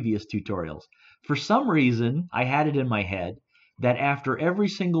my previous tutorials. For some reason, I had it in my head that after every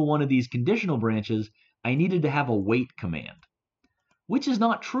single one of these conditional branches, I needed to have a wait command, which is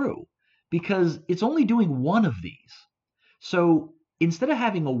not true because it's only doing one of these. So instead of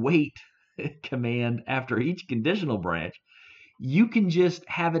having a wait command after each conditional branch, you can just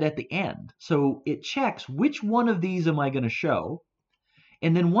have it at the end. So it checks which one of these am I going to show.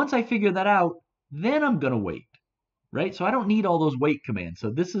 And then once I figure that out, then I'm going to wait, right? So I don't need all those wait commands.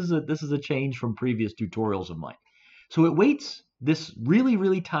 So this is a change from previous tutorials of mine. So it waits this really,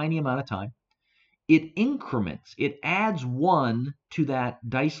 really tiny amount of time. It increments, it adds 1 to that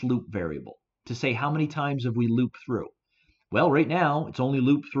dice loop variable to say how many times have we looped through. Well, right now, it's only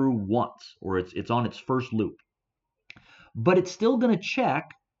looped through once, or it's on its first loop. But it's still going to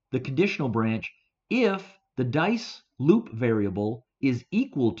check the conditional branch if the dice loop variable is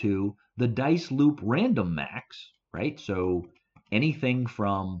equal to the dice loop random max, right? So anything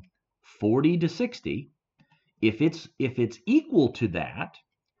from 40 to 60, if it's equal to that,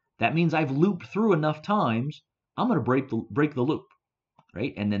 that means I've looped through enough times, I'm going to break the loop,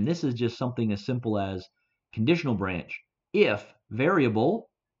 right? And then this is just something as simple as conditional branch if variable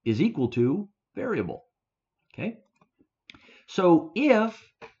is equal to variable, okay? So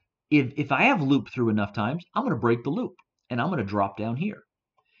if I have looped through enough times, I'm going to break the loop, and I'm going to drop down here.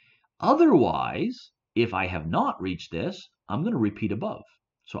 Otherwise, if I have not reached this, I'm going to repeat above.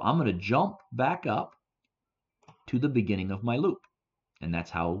 So I'm going to jump back up to the beginning of my loop, and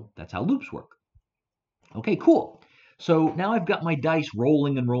that's how loops work. Okay, cool. So now I've got my dice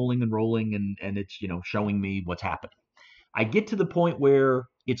rolling and rolling and rolling, and it's showing me what's happening. I get to the point where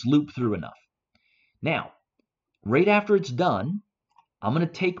it's looped through enough. Now, right after it's done, I'm going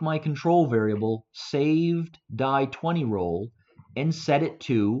to take my control variable, saved die 20 roll, and set it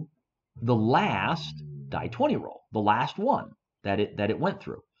to the last die 20 roll, the last one that it went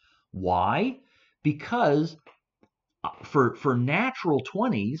through. Why? Because for natural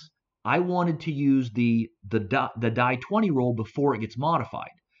 20s, I wanted to use the die 20 roll before it gets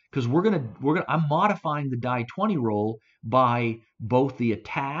modified. Because I'm modifying the die 20 roll by both the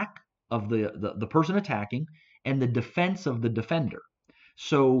attack of the person attacking and the defense of the defender.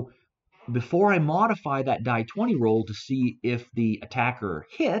 So before I modify that die 20 roll to see if the attacker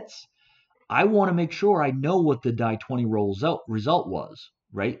hits, I want to make sure I know what the die 20 roll result was,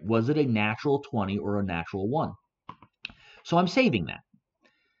 right? Was it a natural 20 or a natural 1? So I'm saving that.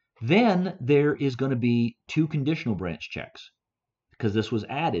 Then there is going to be 2 conditional branch checks, because this was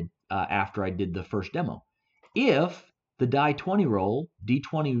added after I did the first demo. If the die 20 roll,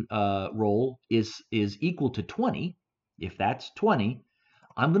 D20 roll is equal to 20, if that's 20,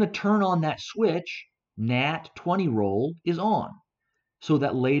 I'm going to turn on that switch, nat 20 roll is on, so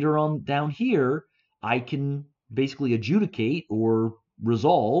that later on down here, I can basically adjudicate or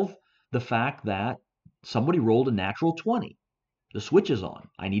resolve the fact that somebody rolled a natural 20. The switch is on.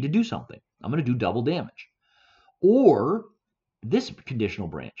 I need to do something. I'm going to do double damage. Or this conditional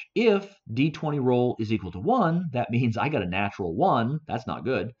branch, if D20 roll is equal to 1, that means I got a natural 1. That's not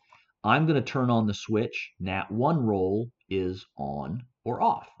good. I'm going to turn on the switch, nat 1 roll is on or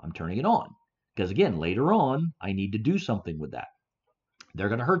off. I'm turning it on. Because again, later on, I need to do something with that. They're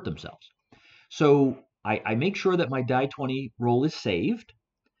going to hurt themselves. So I make sure that my die 20 roll is saved.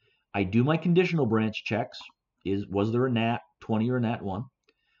 I do my conditional branch checks. Was there a nat 20 or a nat 1?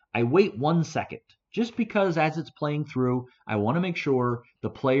 I wait 1 second. just because as it's playing through, I want to make sure the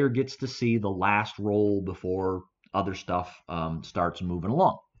player gets to see the last roll before other stuff starts moving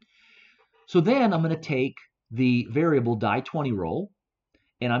along. So then I'm going to take the variable die20 roll,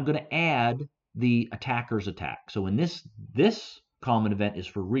 and I'm going to add the attacker's attack. So in this common event is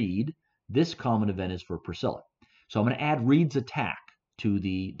for Reed, this common event is for Priscilla. So I'm going to add Reed's attack to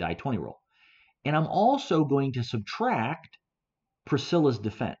the die20 roll. And I'm also going to subtract Priscilla's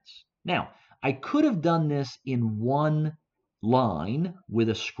defense. Now, I could have done this in one line with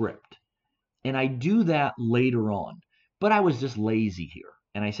a script, and I do that later on, but I was just lazy here.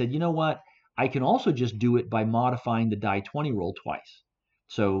 And I said, you know what? I can also just do it by modifying the die20 roll twice.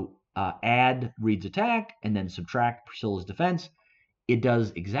 So add Reed's attack and then subtract Priscilla's defense. It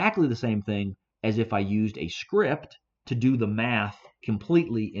does exactly the same thing as if I used a script to do the math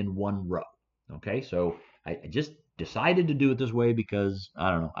completely in one row. Okay, so I just decided to do it this way because,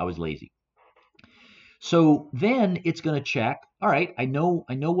 I don't know, I was lazy. So then it's going to check, all right, I know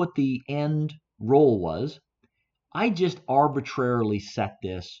what the end roll was. I just arbitrarily set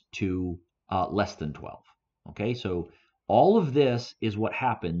this to less than 12. Okay, so all of this is what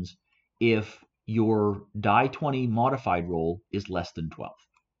happens if your die20 modified roll is less than 12.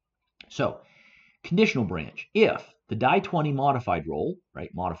 So conditional branch, if the die20 modified roll, right,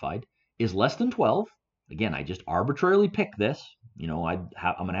 modified, is less than 12, again, I just arbitrarily pick this. You know, I'm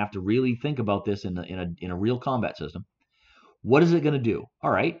going to have to really think about this in a real combat system. What is it going to do?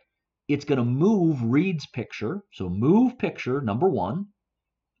 All right, it's going to move Reed's picture. So move picture number 1,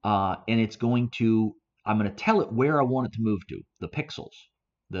 and it's going to, I'm going to tell it where I want it to move to, the pixels,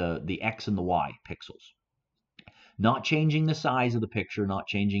 the X and the Y pixels. Not changing the size of the picture, not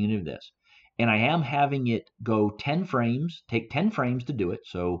changing any of this. And I am having it go 10 frames, take 10 frames to do it.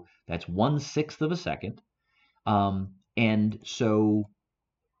 So that's 1/6 of a second. And so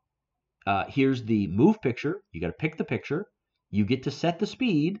here's the move picture. You got to pick the picture. You get to set the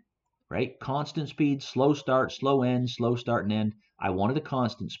speed, right? Constant speed, slow start, slow end, slow start and end. I wanted a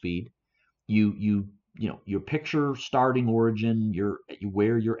constant speed. You know, your picture starting origin,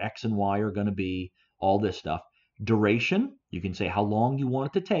 where your X and Y are going to be, all this stuff. Duration, you can say how long you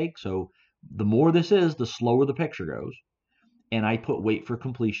want it to take. So the more this is, the slower the picture goes. And I put wait for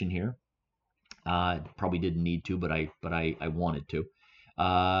completion here. Probably didn't need to, but I wanted to.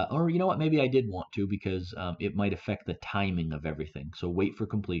 Or you know what, maybe I did want to because it might affect the timing of everything. So wait for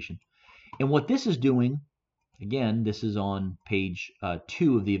completion. And what this is doing, again, this is on page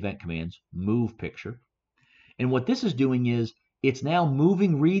 2 of the event commands, move picture. And what this is doing is it's now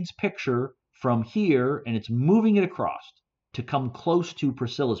moving Reed's picture from here, and it's moving it across to come close to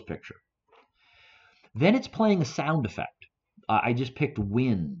Priscilla's picture. Then it's playing a sound effect. I just picked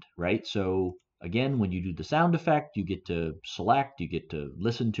wind, right? So again, when you do the sound effect, you get to select, you get to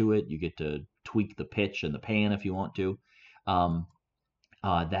listen to it, you get to tweak the pitch and the pan if you want to.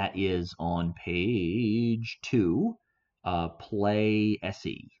 That is on page 2, play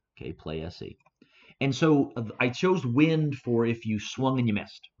SE. Okay, play SE. And so I chose wind for if you swung and you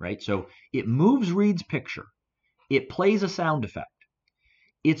missed, right? So it moves Reed's picture. It plays a sound effect.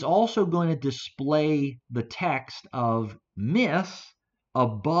 It's also going to display the text of miss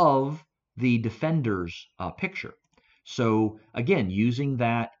above the defender's picture. So again, using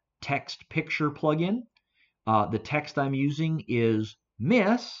that text picture plugin, the text I'm using is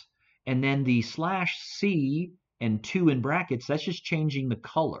miss, and then the /C and 2 in brackets, that's just changing the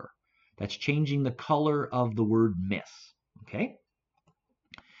color. That's changing the color of the word miss, okay?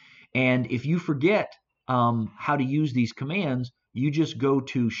 And if you forget how to use these commands, you just go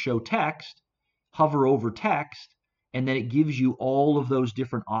to show text, hover over text, and then it gives you all of those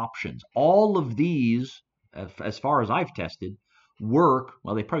different options. All of these, as far as I've tested, work.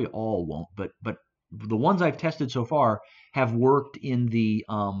 Well, they probably all won't, but the ones I've tested so far have worked in the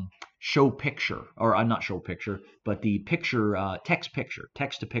show picture, or not show picture, but the picture, text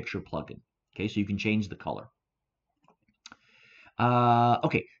to picture plugin. Okay, so you can change the color.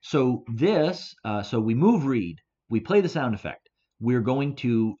 Okay, so this, so we move Reed, we play the sound effect. We're going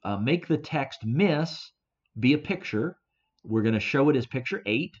to make the text miss be a picture. We're going to show it as picture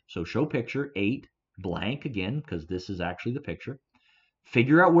 8. So show picture 8 blank again, because this is actually the picture.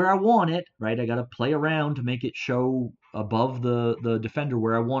 Figure out where I want it, right? I got to play around to make it show above the defender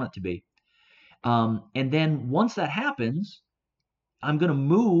where I want it to be. And then once that happens, I'm going to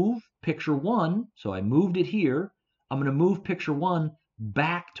move picture 1. So I moved it here. I'm going to move picture 1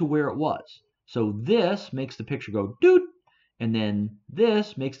 back to where it was. So this makes the picture go doot, and then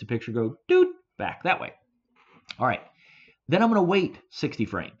this makes the picture go doot back that way. All right. Then I'm going to wait 60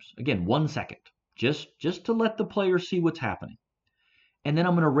 frames. Again, 1 second, just to let the player see what's happening. And then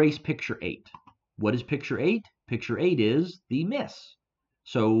I'm going to erase picture 8. What is picture 8? Picture 8 is the miss.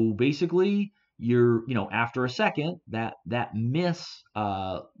 So basically, after a second, that miss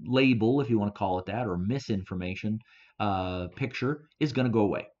label, if you want to call it that, or misinformation picture is going to go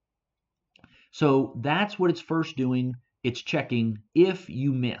away. So that's what it's first doing. It's checking if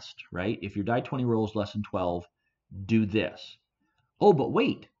you missed, right? If your die 20 roll is less than 12, do this. Oh, but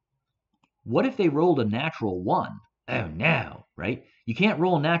wait. What if they rolled a natural 1? Oh no, right? You can't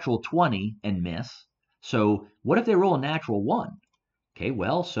roll a natural 20 and miss. So what if they roll a natural 1? Okay,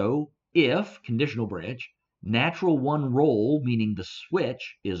 well, so if, conditional branch, natural 1 roll, meaning the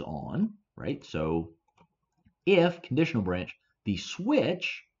switch is on, right? So if, conditional branch, the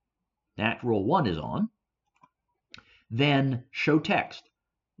switch, natural 1 is on, then show text.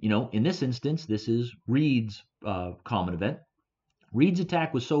 In this instance, this is Reed's common event. Reed's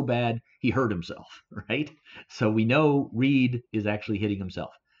attack was so bad, he hurt himself, right? So we know Reed is actually hitting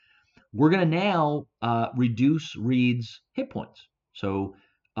himself. We're going to now reduce Reed's hit points. So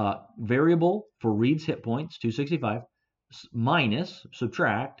variable for Reed's hit points, 265, minus,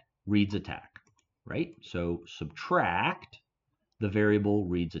 subtract, Reed's attack, right? So subtract the variable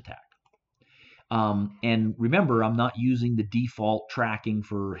Reed's attack. And remember, I'm not using the default tracking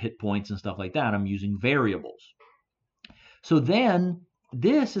for hit points and stuff like that. I'm using variables. So then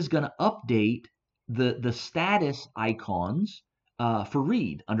this is going to update the status icons for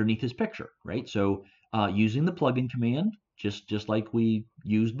Reed underneath his picture, right? So using the plugin command, just like we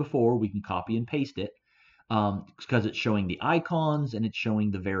used before, we can copy and paste it because it's showing the icons and it's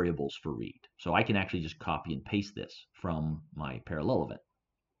showing the variables for Reed. So I can actually just copy and paste this from my parallel event.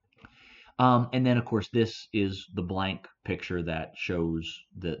 And then, of course, this is the blank picture that shows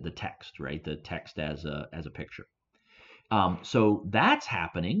the text, right? The text as a picture. So that's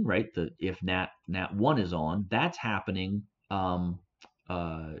happening, right? If nat 1 is on, that's happening.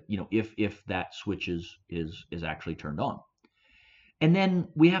 If that switch is actually turned on, and then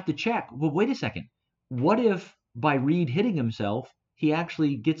we have to check. Well, wait a second. What if by Reed hitting himself, he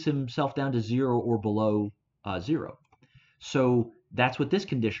actually gets himself down to 0 or below 0? So that's what this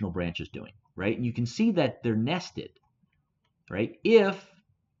conditional branch is doing, right? And you can see that they're nested, right? If,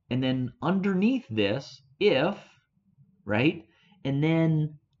 and then underneath this, if, right? And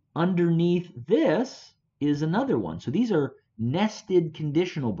then underneath this is another one. So these are nested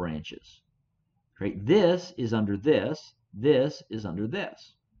conditional branches, right? This is under this. This is under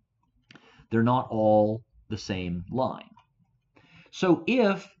this. They're not all the same line. So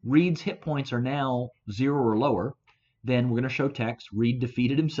if Reed's hit points are now 0 or lower, then we're going to show text, Reed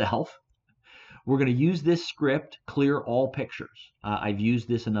defeated himself. We're going to use this script, clear all pictures. I've used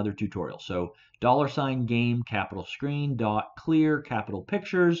this in other tutorials. So $game, capital screen, dot clear, capital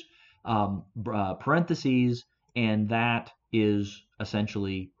pictures, parentheses, and that is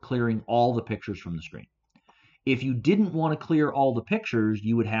essentially clearing all the pictures from the screen. If you didn't want to clear all the pictures,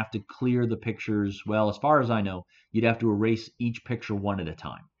 you would have to clear the pictures. Well, as far as I know, you'd have to erase each picture one at a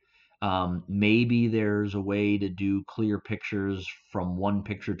time. Maybe there's a way to do clear pictures from one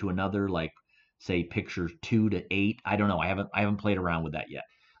picture to another, like say pictures 2 to 8. I don't know. I haven't played around with that yet.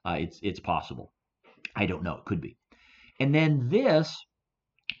 It's possible. I don't know. It could be. And then this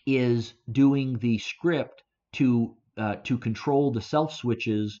is doing the script to control the self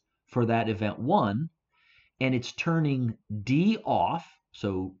switches for that event 1, and it's turning D off.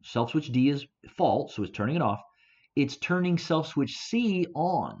 So self switch D is false, so it's turning it off. It's turning self switch C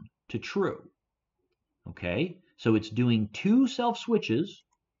on to true. Okay, so it's doing 2 self switches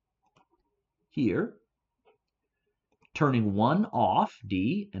here, turning 1 off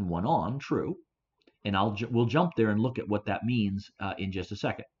D and 1 on true. And we'll jump there and look at what that means in just a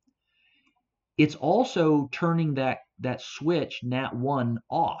second. It's also turning that switch nat 1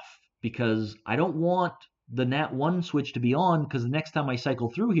 off, because I don't want the nat 1 switch to be on, because the next time I cycle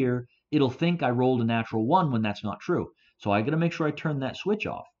through here, it'll think I rolled a natural 1 when that's not true. So I got to make sure I turn that switch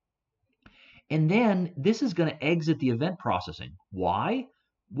off. And then this is going to exit the event processing. Why?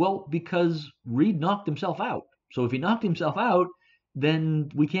 Well, because Reed knocked himself out. So if he knocked himself out, then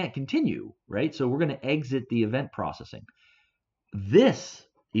we can't continue, right? So we're going to exit the event processing. This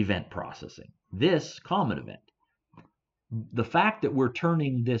event processing, this common event, the fact that we're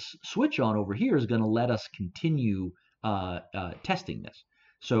turning this switch on over here is going to let us continue testing this.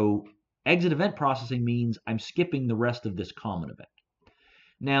 So exit event processing means I'm skipping the rest of this common event.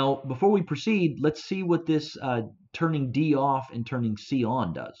 Now, before we proceed, let's see what this turning D off and turning C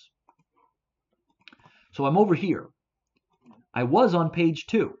on does. So I'm over here. I was on page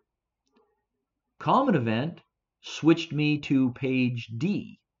 2. Common event switched me to page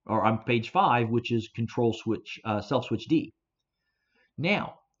D, or on page 5, which is control switch, self switch D.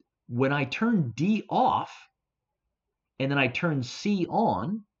 Now, When I turn D off and then I turn C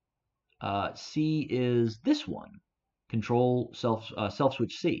on, C is this one, control self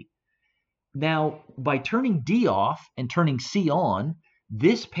switch C. Now, by turning D off and turning C on,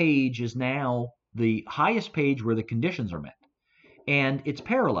 this page is now the highest page where the conditions are met. And it's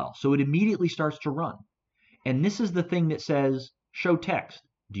parallel, so it immediately starts to run. And this is the thing that says, show text.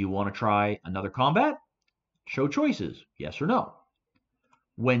 Do you want to try another combat? Show choices, yes or no.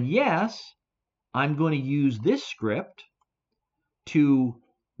 When yes, I'm going to use this script to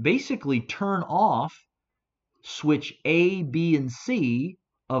basically turn off switch A, B, and C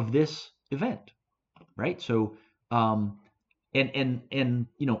of this event, right? So, and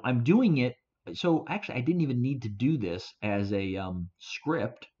you know, I'm doing it. So actually, I didn't even need to do this as a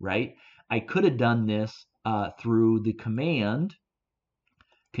script, right? I could have done this through the command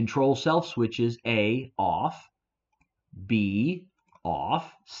control self switches A off, B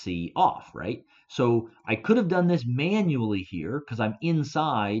off, C off, right? So I could have done this manually here because I'm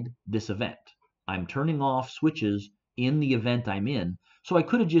inside this event. I'm turning off switches in the event I'm in. So I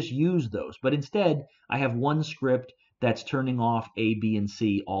could have just used those, but instead I have one script that's turning off A, B, and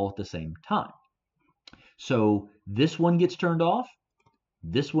C all at the same time. So this one gets turned off,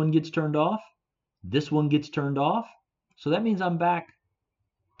 this one gets turned off, this one gets turned off. So that means I'm back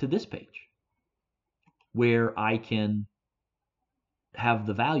to this page where I can have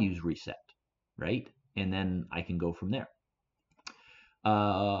the values reset, right? And then I can go from there.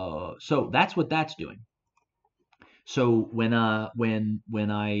 So that's what that's doing. So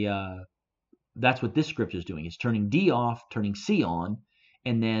that's what this script is doing. It's turning D off, turning C on,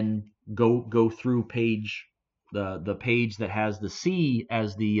 and then go through the page that has the C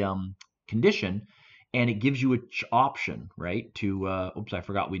as the condition, and it gives you an option, right? To oops, I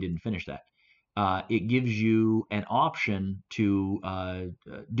forgot we didn't finish that. It gives you an option to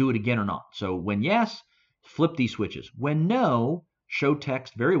do it again or not. So when yes, flip these switches. When no, show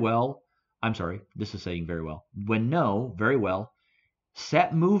text very well. I'm sorry, this is saying very well. When no, very well.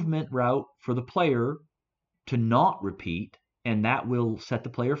 Set movement route for the player to not repeat, and that will set the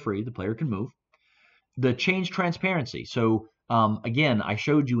player free. The player can move. The change transparency. So again, I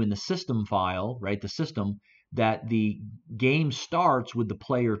showed you in the system file, right? The system that the game starts with the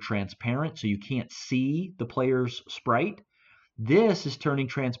player transparent, so you can't see the player's sprite. This is turning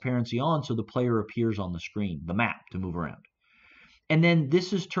transparency on so the player appears on the screen, the map to move around. And then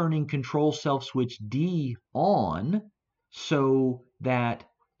this is turning control self switch D on so that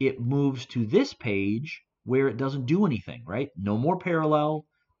it moves to this page where it doesn't do anything, right? No more parallel,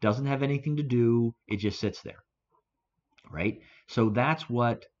 doesn't have anything to do, it just sits there, right? So that's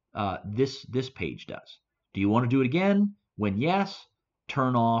what this page does. Do you want to do it again? When yes,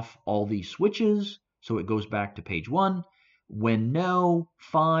 turn off all these switches so it goes back to page 1. When no,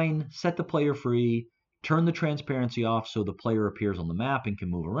 fine, set the player free, turn the transparency off so the player appears on the map and can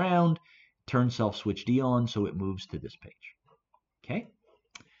move around, turn self switch D on so it moves to this page. Okay?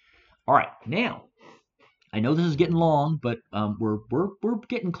 All right, now, I know this is getting long, but we're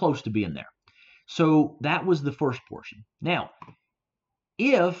getting close to being there. So that was the first portion. Now,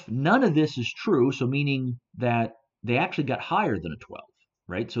 if none of this is true, so meaning that they actually got higher than a 12,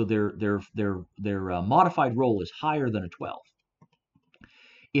 right? So their modified roll is higher than a 12.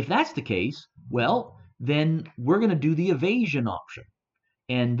 If that's the case, well, then we're going to do the evasion option.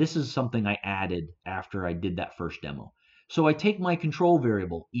 And this is something I added after I did that first demo. So I take my control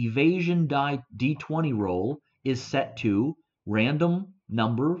variable, evasion D20 roll is set to random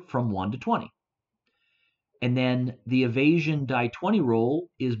number from 1 to 20. And then the evasion die20 roll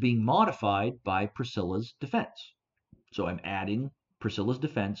is being modified by Priscilla's defense. So I'm adding Priscilla's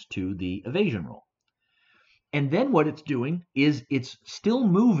defense to the evasion roll. And then what it's doing is it's still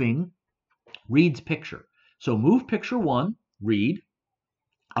moving Reed's picture. So move picture 1, Reed,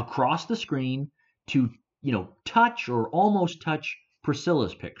 across the screen to, touch or almost touch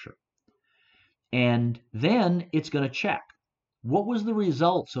Priscilla's picture. And then it's going to check, what was the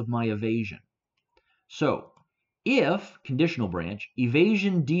results of my evasion? So if, conditional branch,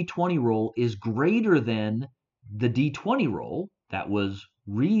 evasion D20 roll is greater than the D20 roll, that was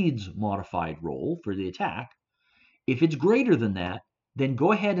Reed's modified roll for the attack, if it's greater than that, then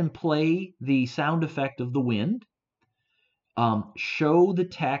go ahead and play the sound effect of the wind. Show the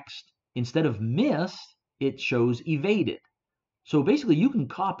text, instead of miss, it shows evaded. So basically you can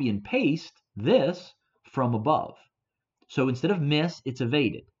copy and paste this from above. So instead of miss, it's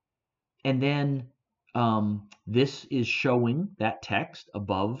evaded. And then this is showing that text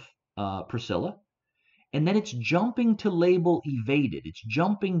above Priscilla. And then it's jumping to label evaded. It's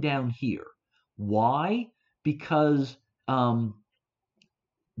jumping down here. Why? Because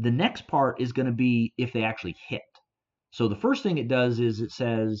the next part is going to be if they actually hit. So the first thing it does is it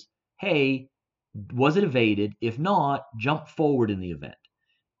says, hey, was it evaded? If not, jump forward in the event.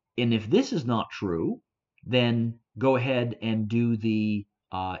 And if this is not true, then go ahead and do the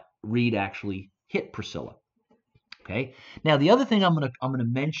read actually hit Priscilla. Okay. Now the other thing I'm gonna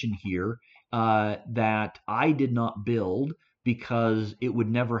mention here that I did not build because it would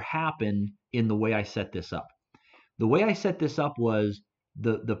never happen in the way I set this up. The way I set this up was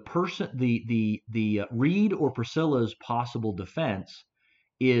the person the Reed or Priscilla's possible defense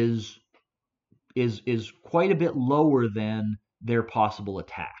is quite a bit lower than their possible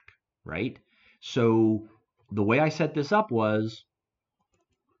attack, right? So the way I set this up was,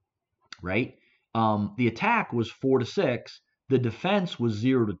 right, the attack was 4 to 6, the defense was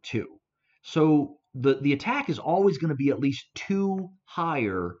 0 to 2. So the attack is always going to be at least 2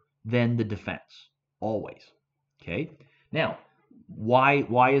 higher than the defense, always. Okay. Now,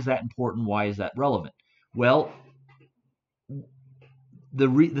 why is that important? Why is that relevant? Well,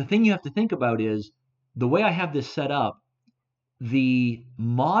 the thing you have to think about is the way I have this set up, the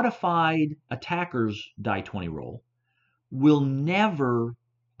modified attacker's die 20 roll will never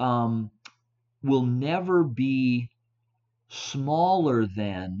be smaller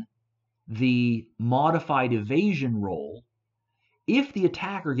than the modified evasion roll if the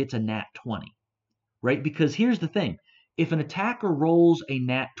attacker gets a nat 20, right? Because here's the thing. If an attacker rolls a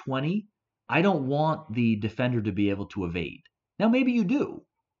nat 20, I don't want the defender to be able to evade. Now, maybe you do.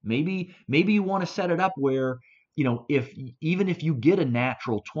 Maybe you want to set it up where, even if you get a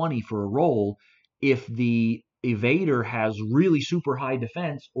natural 20 for a roll, if the evader has really super high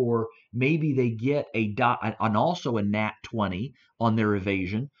defense, or maybe they get also a nat 20 on their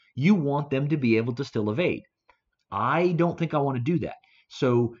evasion, you want them to be able to still evade. I don't think I want to do that.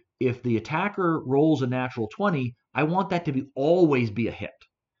 So if the attacker rolls a natural 20, I want that to always be a hit.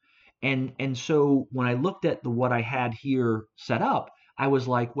 And so when I looked at what I had here set up, I was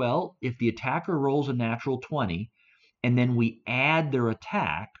like, well, if the attacker rolls a natural 20 and then we add their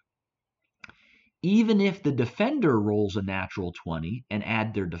attack, even if the defender rolls a natural 20 and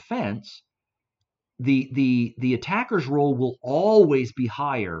add their defense, the attacker's roll will always be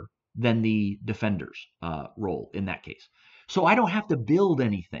higher than the defender's roll in that case. So I don't have to build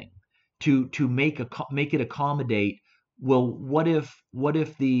anything to make it accommodate. Well, what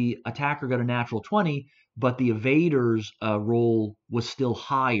if the attacker got a natural 20, but the evader's roll was still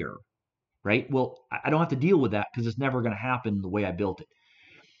higher, right? Well, I don't have to deal with that because it's never going to happen the way I built it.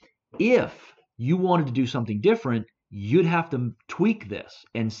 If you wanted to do something different, you'd have to tweak this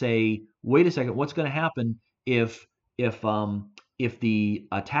and say, wait a second, what's going to happen if the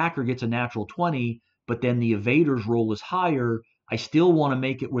attacker gets a natural 20, but then the evader's roll is higher? I still want to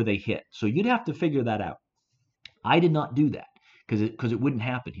make it where they hit. So you'd have to figure that out. I did not do that because it wouldn't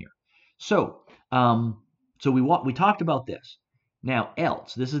happen here. So we talked about this. Now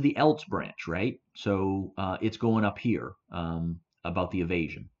else, this is the else branch, right? So it's going up here about the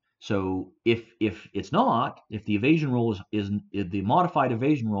evasion. So if it's not, if the evasion roll is the modified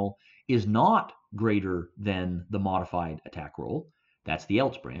evasion roll is not greater than the modified attack roll, that's the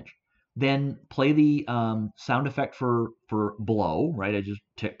else branch. Then play the sound effect for blow, right? I just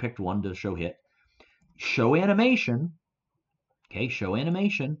picked one to show hit. Show animation. Okay, show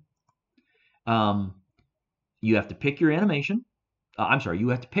animation. You have to pick your animation. I'm sorry, you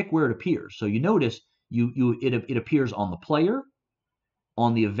have to pick where it appears. So you notice it appears on the player,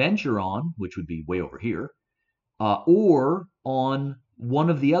 on the event you're on, which would be way over here, or on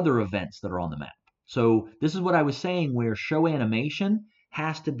one of the other events that are on the map. So this is what I was saying, where show animation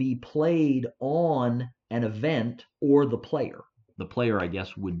has to be played on an event or the player. The player, I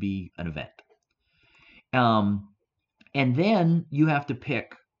guess, would be an event. And then you have to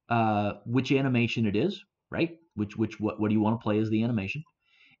pick which animation it is, right? What do you want to play as the animation?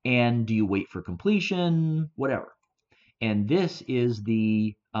 And do you wait for completion? Whatever. And this is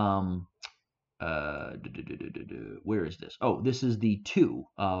the where is this? Oh, this is the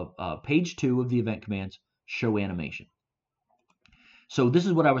page 2 of the event commands, show animation. So this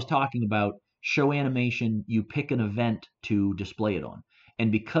is what I was talking about. Show animation, you pick an event to display it on.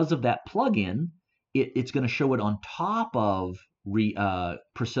 And because of that plugin, it's going to show it on top of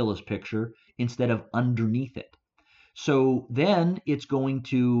Priscilla's picture instead of underneath it. So then it's going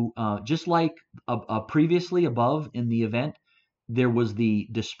to, just like previously above in the event, there was the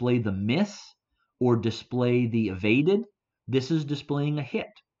display the miss or display the evaded. This is displaying a hit.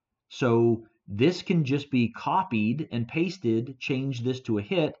 So this can just be copied and pasted, change this to a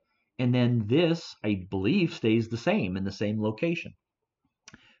hit, and then this, I believe, stays the same in the same location.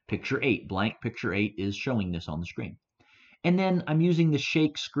 Picture 8, blank picture 8 is showing this on the screen. And then I'm using the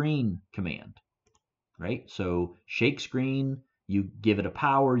shake screen command, right? So shake screen, you give it a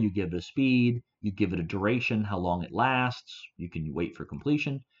power, you give it a speed, you give it a duration, how long it lasts, you can wait for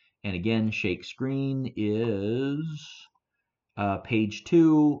completion. And again, shake screen is page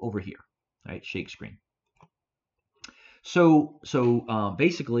 2 over here, right? Shake screen. So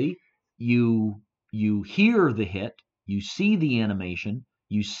basically, you hear the hit, you see the animation,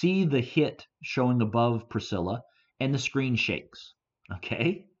 you see the hit showing above Priscilla, and the screen shakes.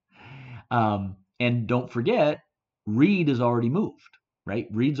 Okay, and don't forget, Reed is already moved, right?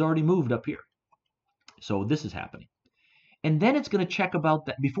 Reed's already moved up here, so this is happening. And then it's going to check about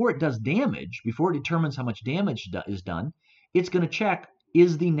that before it does damage, before it determines how much damage is done. It's going to check,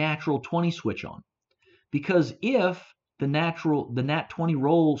 is the natural 20 switch on? Because if the nat 20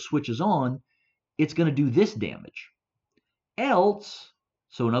 roll switches on, it's going to do this damage. Else,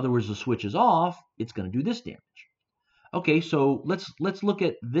 so in other words, the switch is off, it's going to do this damage. Okay, so let's look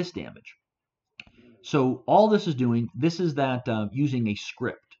at this damage. So all this is doing, this is that using a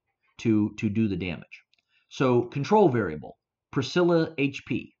script to do the damage. So control variable, Priscilla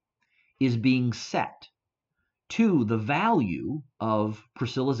HP, is being set to the value of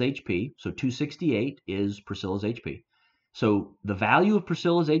Priscilla's HP. So 268 is Priscilla's HP. So the value of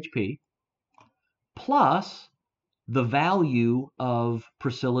Priscilla's HP plus the value of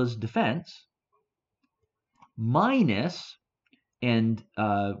Priscilla's defense minus, and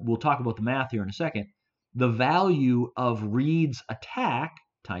we'll talk about the math here in a second, the value of Reed's attack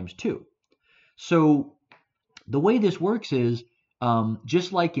times 2. So the way this works is,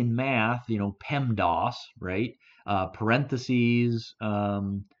 just like in math, PEMDAS, right? Parentheses,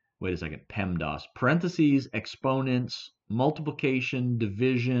 wait a second, PEMDAS, parentheses, exponents, multiplication,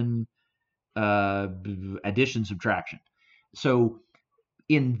 division, addition, subtraction. So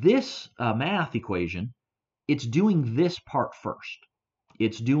in this math equation, it's doing this part first.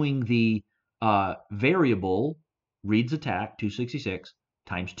 It's doing the variable Reed's attack, 266,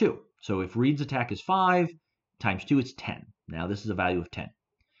 times 2. So if Reed's attack is 5, times 2, it's 10. Now this is a value of 10.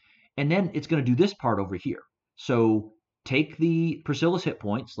 And then it's going to do this part over here. So take the Priscilla's hit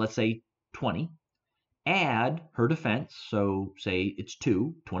points, let's say 20, add her defense, so say it's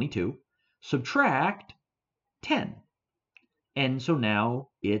 2, 22, subtract 10. And so now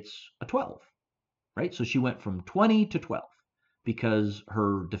it's a 12, right? So she went from 20 to 12 because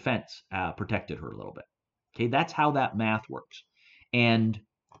her defense protected her a little bit. Okay, that's how that math works. And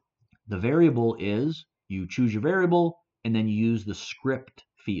the variable is, you choose your variable, and then you use the script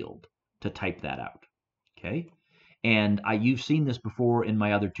field to type that out. Okay, and you've seen this before in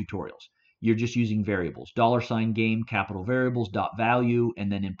my other tutorials. You're just using variables, $game, capital variables, dot value,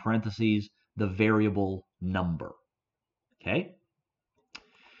 and then in parentheses, the variable number. Okay,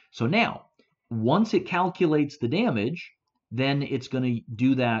 so now, once it calculates the damage, then it's going to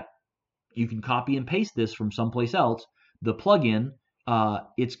do that. You can copy and paste this from someplace else. The plugin,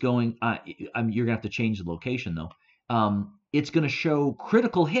 it's going, you're going to have to change the location though. It's going to show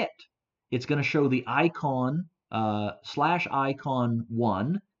critical hit. It's going to show the icon, /icon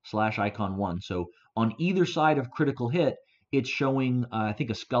 1, /icon 1. So on either side of critical hit, it's showing, I think,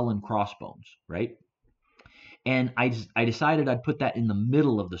 a skull and crossbones, right? And I decided I'd put that in the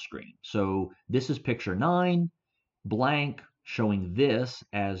middle of the screen. So this is picture 9, blank, showing this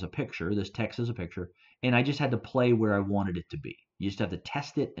as a picture, this text as a picture, and I just had to play where I wanted it to be. You just have to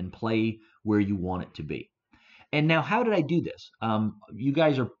test it and play where you want it to be. And now, how did I do this? You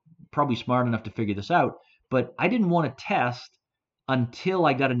guys are probably smart enough to figure this out, but I didn't want to test until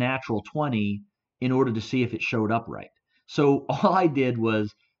I got a natural 20 in order to see if it showed up right. So all I did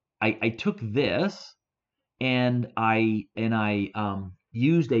was I took this and I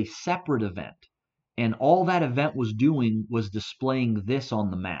used a separate event. And all that event was doing was displaying this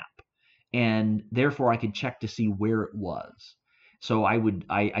on the map. And therefore I could check to see where it was. So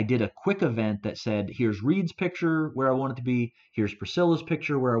I did a quick event that said, here's Reed's picture where I want it to be. Here's Priscilla's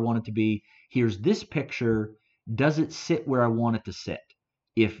picture where I want it to be. Here's this picture. Does it sit where I want it to sit?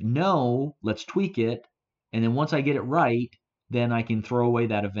 If no, let's tweak it. And then once I get it right, then I can throw away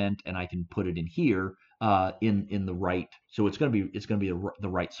that event and I can put it in here in the right. So it's going to be the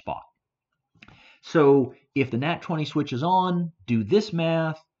right spot. So if the nat 20 switch is on, do this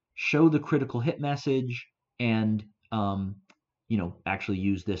math, show the critical hit message, and actually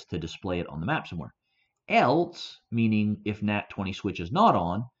use this to display it on the map somewhere. Else, meaning if nat 20 switch is not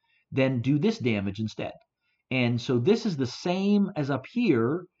on, then do this damage instead. And so this is the same as up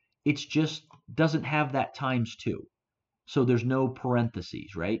here. It's just doesn't have that times 2. So there's no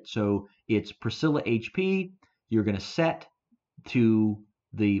parentheses, right? So it's Priscilla HP. You're going to set to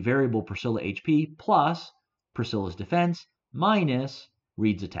the variable Priscilla HP plus Priscilla's defense minus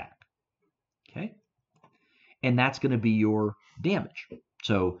reads attack. Okay? And that's going to be your damage.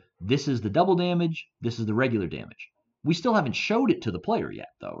 So this is the double damage, this is the regular damage. We still haven't showed it to the player yet,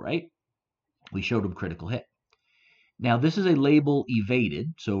 though, right? We showed him critical hit. Now, this is a label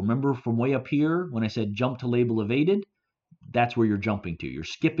evaded. So remember from way up here, when I said jump to label evaded, that's where you're jumping to. You're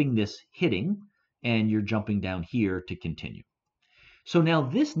skipping this hitting, and you're jumping down here to continue. So now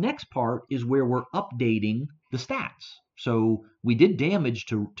this next part is where we're updating the stats. So we did damage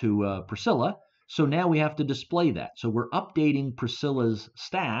to Priscilla, so now we have to display that. So we're updating Priscilla's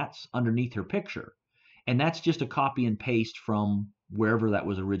stats underneath her picture, and that's just a copy and paste from wherever that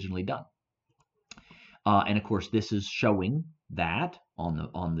was originally done. And of course, this is showing that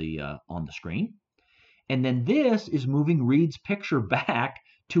on the screen. And then this is moving Reed's picture back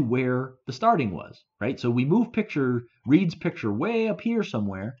to where the starting was, right? So we move Reed's picture way up here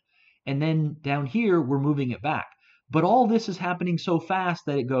somewhere, and then down here, we're moving it back. But all this is happening so fast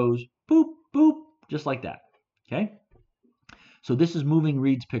that it goes boop, boop, just like that, okay? So this is moving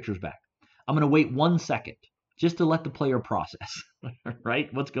Reed's pictures back. I'm going to wait 1 second just to let the player process,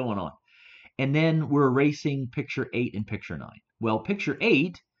 right? What's going on? And then we're erasing picture 8 and picture 9. Well, picture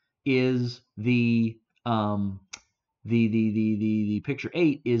 8 is the picture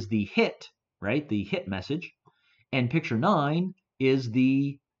 8 is the hit, right? The hit message, and picture 9 is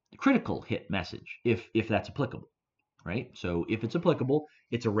the critical hit message, if that's applicable, right? So if it's applicable,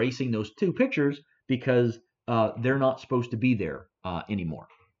 it's erasing those two pictures because they're not supposed to be there anymore.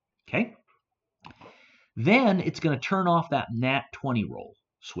 Okay. Then it's going to turn off that nat 20 roll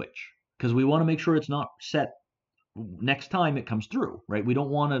switch because we want to make sure it's not set next time it comes through, right? We don't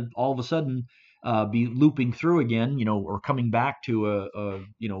want to all of a sudden be looping through again, or coming back to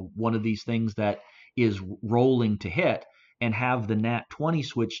one of these things that is rolling to hit and have the nat 20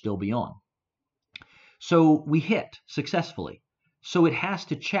 switch still be on. So we hit successfully. So it has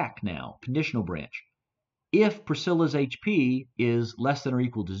to check now, conditional branch. If Priscilla's HP is less than or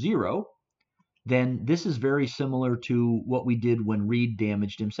equal to 0, then this is very similar to what we did when Reed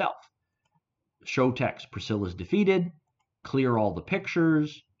damaged himself. Show text, Priscilla's defeated, clear all the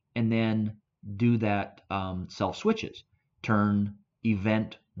pictures, and then do that self switches. Turn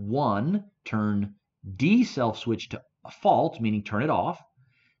event 1, turn D self switch to false, meaning turn it off.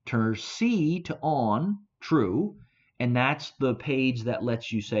 Turn C to on, true, and that's the page that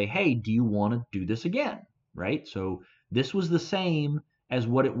lets you say, hey, do you want to do this again, right? So this was the same as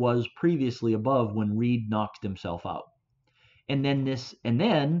what it was previously above when Reed knocked himself out. And then it's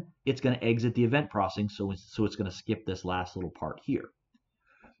going to exit the event processing, so it's going to skip this last little part here.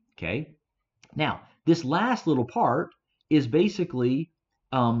 Okay. Now, this last little part is basically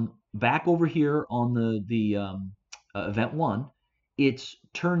back over here on the event 1. It's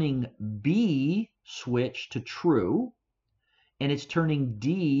turning B switch to true, and it's turning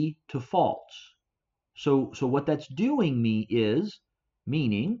D to false. So what that's doing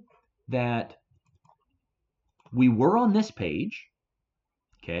meaning that we were on this page,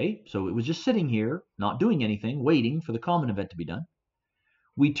 okay? So it was just sitting here, not doing anything, waiting for the common event to be done.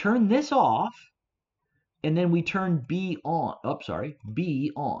 We turn this off, and then we turn B on.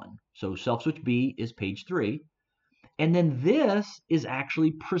 B on. So self switch B is page 3. And then this is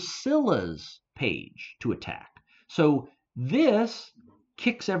actually Priscilla's page to attack. So this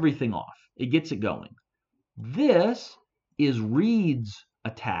kicks everything off. It gets it going. This is Reed's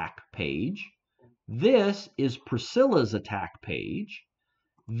attack page. This is Priscilla's attack page.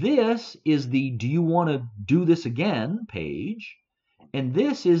 This is the do you want to do this again page. And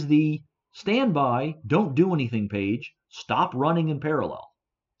this is the standby, don't do anything page. Stop running in parallel.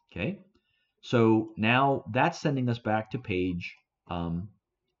 Okay. So now that's sending us back to page, again,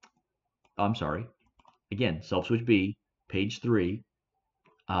 self switch B, page 3,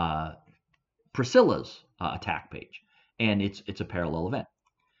 Priscilla's attack page. And it's a parallel event.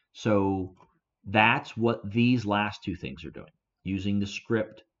 So that's what these last two things are doing, using the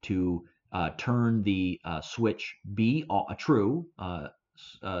script to turn the switch B true,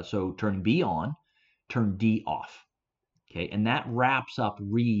 so turn B on, turn D off. Okay, and that wraps up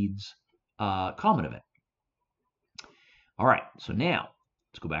Reed's common event. All right, so now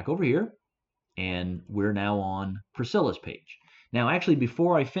let's go back over here, and we're now on Priscilla's page. Now, actually,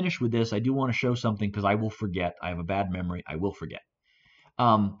 before I finish with this, I do want to show something because I will forget. I have a bad memory. I will forget.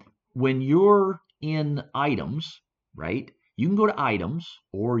 When you're in items, right, you can go to items,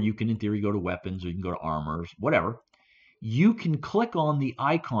 or you can, in theory, go to weapons, or you can go to armors, whatever. You can click on the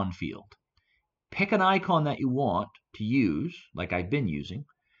icon field. Pick an icon that you want to use, like I've been using,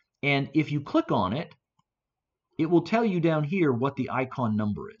 and if you click on it, it will tell you down here what the icon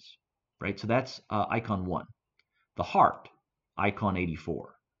number is, right? So that's icon 1, the heart. icon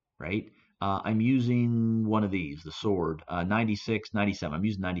 84, right? I'm using one of these, the sword, 96, 97. I'm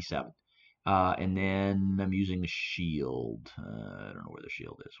using 97. And then I'm using the shield. I don't know where the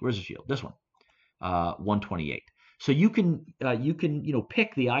shield is. Where's the shield? This one, 128. So you can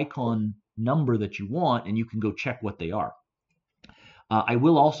pick the icon number that you want, and you can go check what they are. I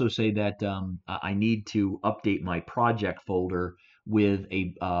will also say that I need to update my project folder with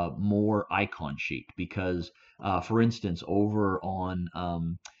a more icon sheet because, for instance, over on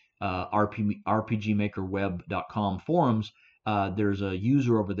RPGmakerweb.com forums, there's a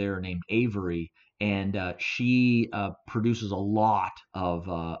user over there named Avery, and she produces a lot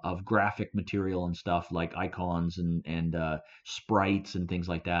of graphic material and stuff like icons and sprites and things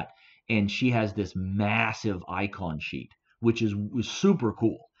like that. And she has this massive icon sheet which was super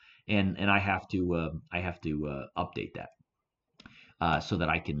cool, and I have to update that so that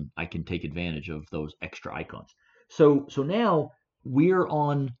I can take advantage of those extra icons. So now we're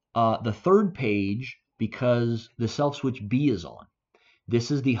on the third page because the self switch B is on.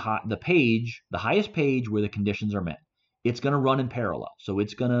 This is the highest page where the conditions are met. It's going to run in parallel, so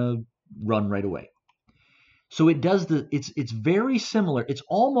it's going to run right away. So it does it's very similar. It's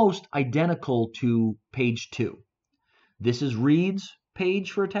almost identical to page 2. This is Reed's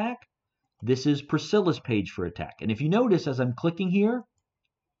page for attack. This is Priscilla's page for attack. And if you notice, as I'm clicking here,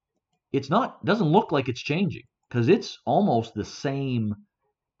 doesn't look like it's changing because it's almost the same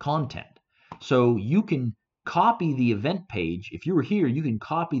content. So you can copy the event page. If you were here, you can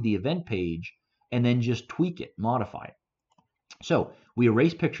copy the event page and then just tweak it, modify it. So we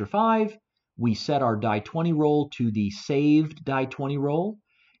erase picture 5. We set our die 20 roll to the saved die 20 roll,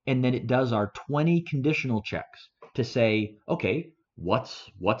 and then it does our 20 conditional checks to say, okay, what's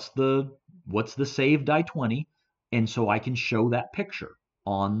the saved die 20, and so I can show that picture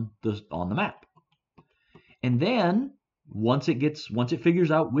on the map. And then once it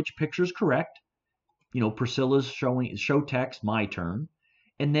figures out which picture is correct, Priscilla's show text my turn,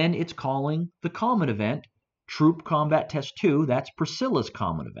 and then it's calling the common event Troop Combat Test 2. That's Priscilla's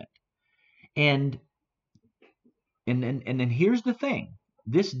common event. And then here's the thing.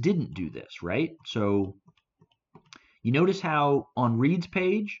 This didn't do this, right? So you notice how on Reed's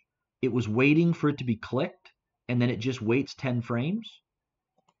page, it was waiting for it to be clicked, and then it just waits 10 frames.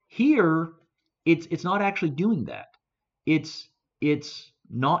 Here, it's not actually doing that. It's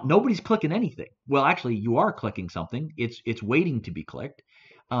not, nobody's clicking anything. Well, actually, you are clicking something. It's waiting to be clicked.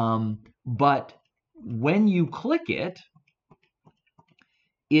 But when you click it,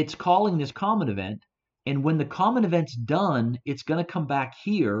 it's calling this common event, and when the common event's done, it's going to come back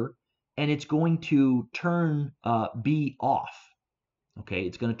here, and it's going to turn B off. Okay,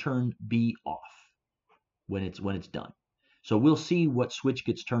 it's going to turn B off when it's done. So we'll see what switch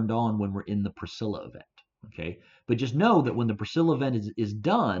gets turned on when we're in the Priscilla event. Okay, but just know that when the Priscilla event is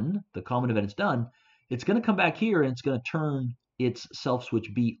done, the common event is done, it's going to come back here and it's going to turn its self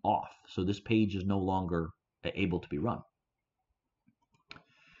switch B off. So this page is no longer able to be run.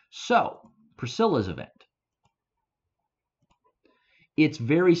 So Priscilla's event. It's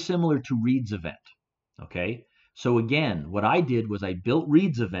very similar to Reed's event. Okay, so again, what I did was I built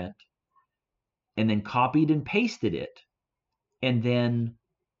Reed's event and then copied and pasted it and then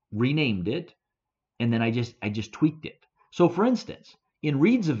renamed it, and then I just tweaked it. So for instance, in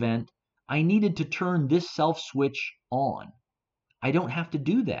Reed's event, I needed to turn this self switch on. I don't have to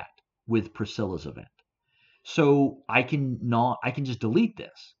do that with Priscilla's event. So I can just delete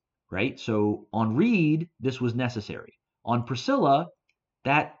this, right? So on Reed, this was necessary. On Priscilla,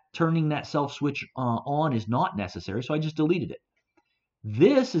 that turning that self switch on is not necessary, so I just deleted it.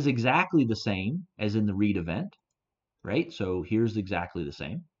 This is exactly the same as in the Reed event, right? So here's exactly the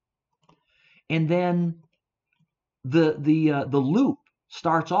same. And then the loop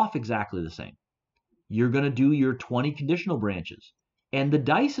starts off exactly the same. You're going to do your 20 conditional branches, and the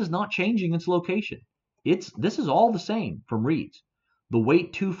dice is not changing its location. This is all the same from Reed's. The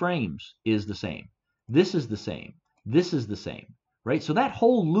wait 2 frames is the same. This is the same. This is the same, right? So that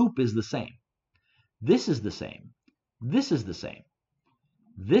whole loop is the same. This is the same. This is the same.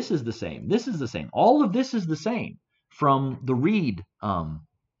 This is the same. This is the same. All of this is the same from the Reed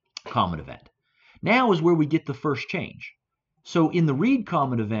common event. Now is where we get the first change. So in the Reed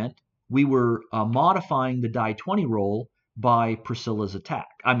common event, we were modifying the die 20 roll by Priscilla's attack.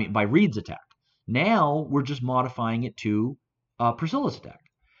 I mean, by Reed's attack. Now we're just modifying it to Priscilla's attack.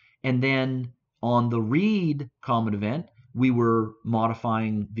 And then on the Reed common event, we were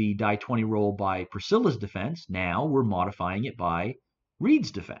modifying the die 20 roll by Priscilla's defense. Now we're modifying it by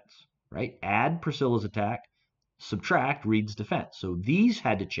Reed's defense, right? Add Priscilla's attack, subtract Reed's defense. So these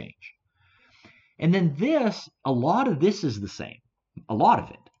had to change. And then this, a lot of this is the same, a lot of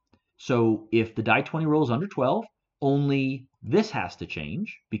it. So if the die 20 roll is under 12, only this has to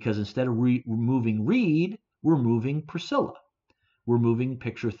change, because instead of removing Reed, we're moving Priscilla. We're moving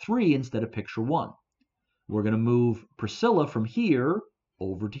picture 3 instead of picture 1. We're going to move Priscilla from here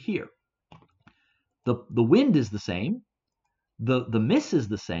over to here. The wind is the same. The miss is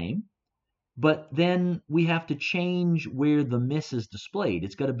the same. But then we have to change where the miss is displayed.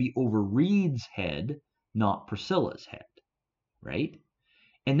 It's got to be over Reed's head, not Priscilla's head, right?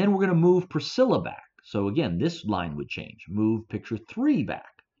 And then we're going to move Priscilla back. So again, this line would change. Move picture 3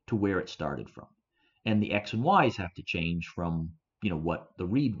 back to where it started from. And the X and Y's have to change from, what the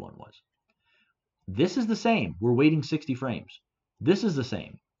Reed one was. This is the same. We're waiting 60 frames. This is the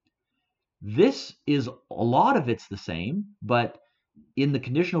same. This is, a lot of it's the same, but in the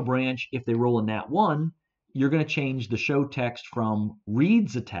conditional branch, if they roll a nat 1, you're going to change the show text from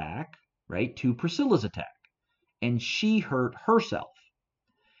Reed's attack, right, to Priscilla's attack. And she hurt herself.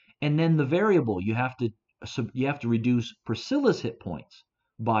 And then the variable, you have to reduce Priscilla's hit points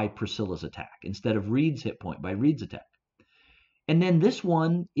by Priscilla's attack instead of Reed's hit point by Reed's attack. And then this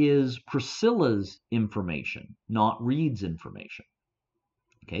one is Priscilla's information, not Reed's information.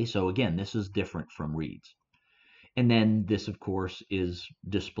 Okay, so again, this is different from Reed's. And then this, of course, is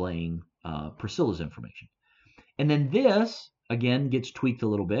displaying Priscilla's information. And then this, again, gets tweaked a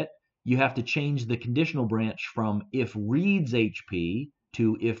little bit. You have to change the conditional branch from if Reed's HP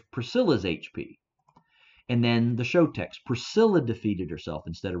to if Priscilla's HP. And then the show text, Priscilla defeated herself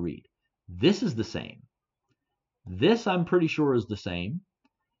instead of Reed. This is the same. This, I'm pretty sure, is the same.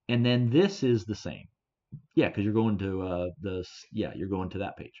 And then this is the same. Yeah, because you're going to you're going to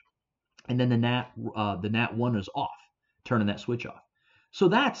that page. And then the nat 1 is off, turning that switch off. So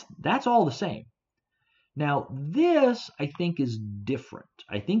that's all the same. Now this, I think, is different.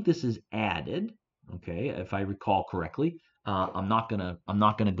 I think this is added. Okay, if I recall correctly. I'm not gonna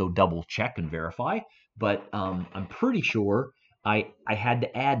go double check and verify, but I'm pretty sure I had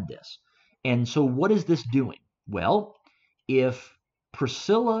to add this. And so what is this doing? Well, if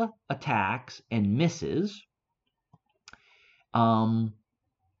Priscilla attacks and misses,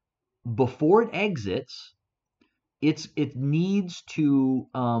 before it exits, it needs to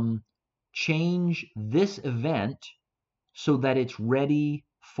change this event so that it's ready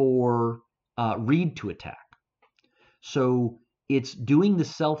for Reed to attack. So it's doing the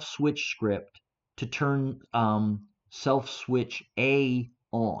self-switch script to turn self-switch A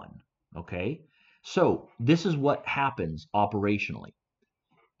on, okay? So this is what happens operationally.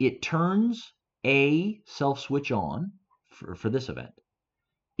 It turns A self-switch on for this event.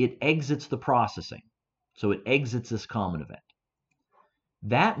 It exits the processing. So it exits this common event.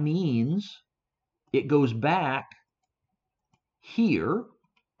 That means it goes back here.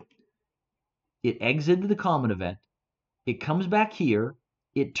 It exited the common event. It comes back here.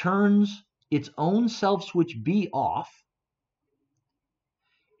 It turns its own self-switch B off.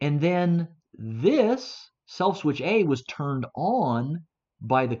 And then this self-switch A was turned on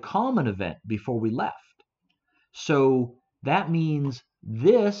by the common event before we left. So that means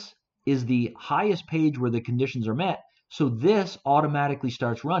this is the highest page where the conditions are met. So this automatically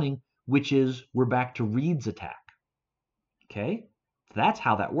starts running, which is we're back to Reed's attack. Okay? That's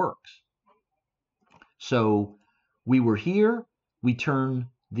how that works. So we were here. We turn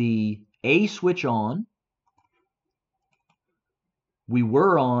the A switch on. We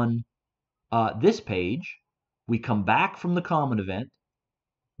were on this page. We come back from the common event.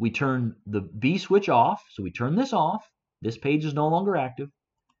 We turn the B switch off. So we turn this off. This page is no longer active.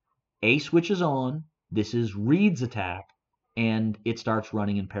 A switch is on. This is Reed's attack. And it starts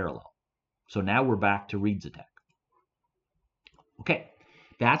running in parallel. So now we're back to Reed's attack. Okay,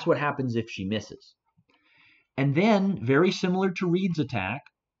 that's what happens if she misses. And then, very similar to Reed's attack,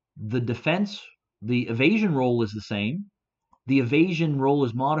 the evasion roll is the same. The evasion roll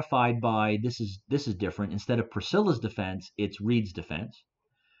is modified by, this is different. Instead of Priscilla's defense, it's Reed's defense.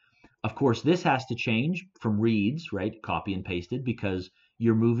 Of course, this has to change from Reed's, right? Copy and pasted, because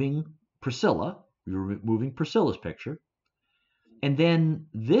you're moving Priscilla. You're moving Priscilla's picture. And then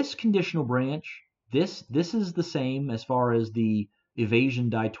this conditional branch, this is the same as far as the evasion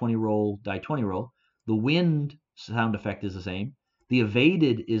die 20 roll. The wind sound effect is the same. The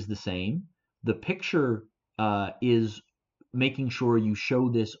evaded is the same. The picture is making sure you show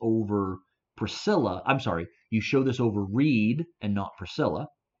this over Priscilla. I'm sorry, you show this over Reed and not Priscilla.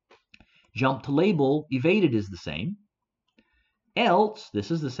 Jump to label, evaded is the same. Else,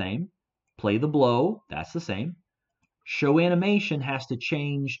 this is the same. Play the blow, that's the same. Show animation has to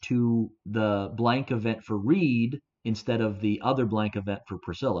change to the blank event for Reed instead of the other blank event for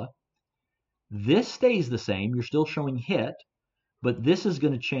Priscilla. This stays the same. You're still showing hit, but this is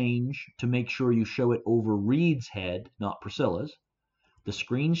going to change to make sure you show it over Reed's head, not Priscilla's. The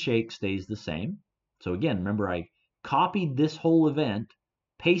screen shake stays the same. So again, remember I copied this whole event,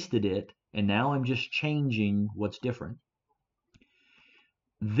 pasted it, and now I'm just changing what's different.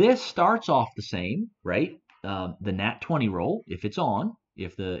 This starts off the same, right? The nat 20 roll, if it's on,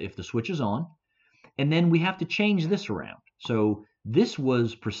 if the switch is on, and then we have to change this around. So this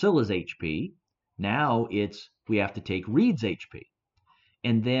was Priscilla's HP. Now we have to take Reed's HP.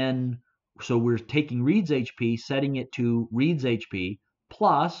 And then, so we're taking Reed's HP, setting it to Reed's HP,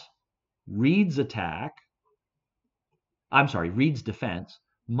 plus Reed's attack, I'm sorry, Reed's defense,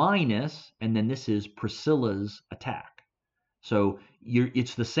 minus, and then this is Priscilla's attack. So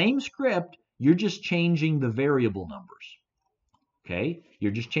it's the same script, you're just changing the variable numbers. Okay?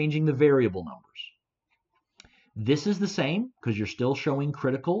 You're just changing the variable numbers. This is the same because you're still showing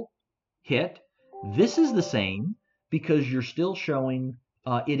critical hit. This is the same because you're still showing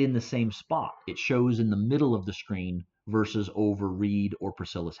it in the same spot. It shows in the middle of the screen versus over Reed or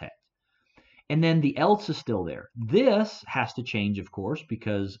Priscilla's head. And then the else is still there. This has to change, of course,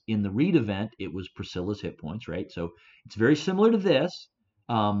 because in the Reed event, it was Priscilla's hit points, right? So it's very similar to this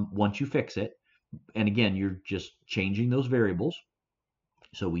once you fix it. And again, you're just changing those variables.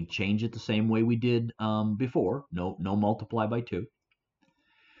 So we change it the same way we did before. No multiply by 2.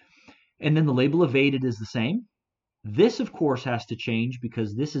 And then the label evaded is the same. This, of course, has to change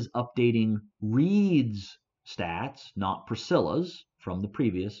because this is updating Reed's stats, not Priscilla's from the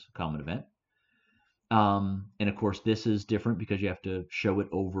previous common event. And of course, this is different because you have to show it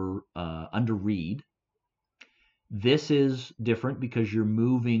over under Reed. This is different because you're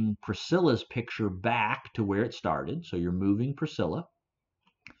moving Priscilla's picture back to where it started. So you're moving Priscilla.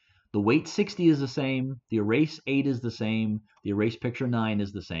 The weight 60 is the same. The erase 8 is the same. The erase picture 9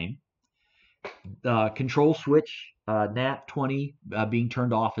 is the same. Control switch nat 20 being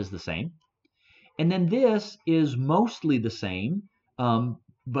turned off is the same. And then this is mostly the same.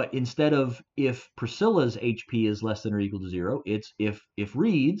 But instead of if Priscilla's HP is less than or equal to 0, it's if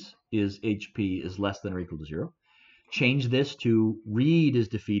Reed's HP is less than or equal to 0. Change this to Reed is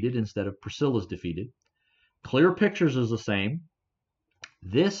defeated instead of Priscilla's defeated. Clear pictures is the same.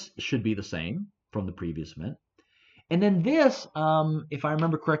 This should be the same from the previous event. And then this, if I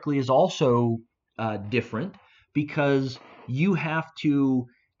remember correctly, is also different because you have to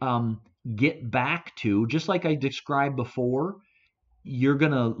get back to, just like I described before, you're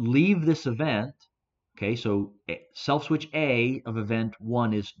going to leave this event. Okay, so self switch A of event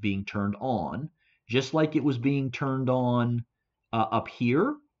 1 is being turned on, just like it was being turned on up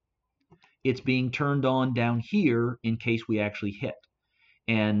here. It's being turned on down here in case we actually hit.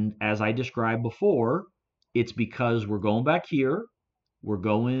 And as I described before, it's because we're going back here, we're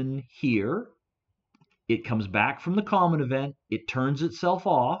going here, it comes back from the common event, it turns itself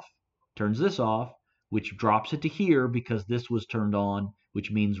off, turns this off, which drops it to here because this was turned on,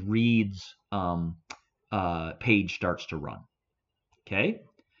 which means Reed's page starts to run. Okay?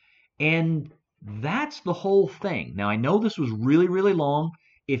 And that's the whole thing. Now, I know this was really, really long.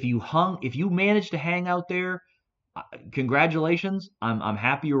 If you managed to hang out there, congratulations. I'm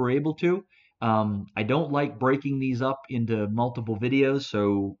happy you were able to. I don't like breaking these up into multiple videos,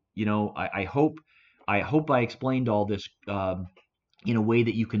 so I hope I explained all this in a way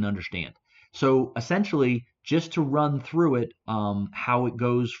that you can understand. So essentially, just to run through it, how it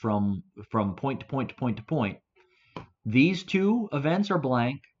goes from point to point to point to point. These two events are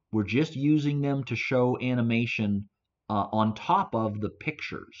blank. We're just using them to show animation on top of the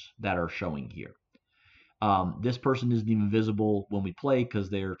pictures that are showing here. This person isn't even visible when we play because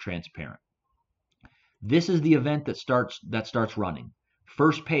they're transparent. This is the event that starts running.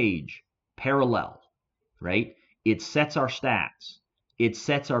 First page, parallel, right? It sets our stats. It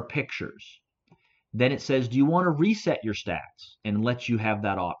sets our pictures. Then it says, do you want to reset your stats? And lets you have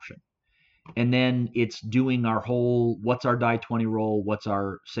that option. And then it's doing our whole, what's our die 20 roll? What's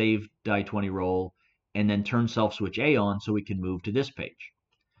our save die 20 roll? And then turn self switch A on so we can move to this page.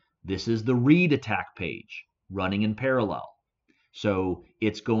 This is the Reed attack page running in parallel. So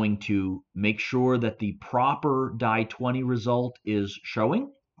it's going to make sure that the proper die 20 result is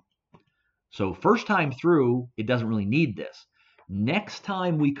showing. So first time through, it doesn't really need this. Next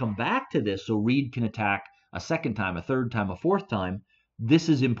time we come back to this, so Reed can attack a second time, a third time, a fourth time, this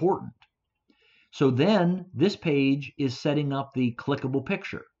is important. So then this page is setting up the clickable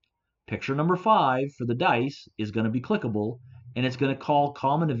picture. Picture number 5 for the dice is going to be clickable, and it's going to call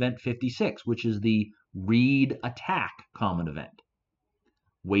common event 56, which is the Reed attack common event.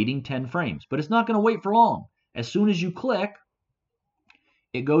 Waiting 10 frames, but it's not going to wait for long. As soon as you click,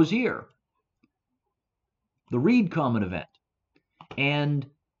 it goes here. the read common event. And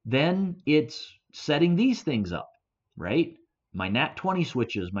then it's setting these things up, right? My nat 20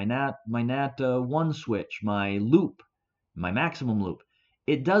 switches, my nat 1 switch, my loop, my maximum loop.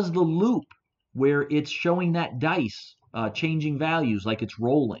 It does the loop where it's showing that dice changing values like it's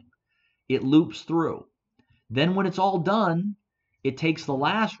rolling. It loops through. Then when it's all done, it takes the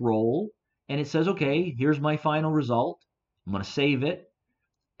last roll and it says, okay, here's my final result. I'm going to save it.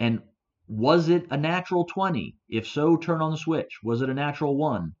 And was it a natural 20? If so, turn on the switch. Was it a natural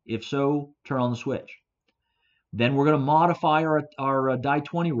 1? If so, turn on the switch. Then we're going to modify our die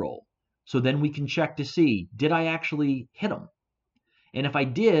 20 roll. So then we can check to see, did I actually hit them? And if I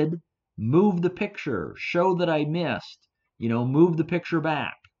did, move the picture, show that I missed, move the picture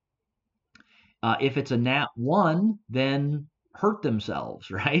back. If it's a nat 1, then hurt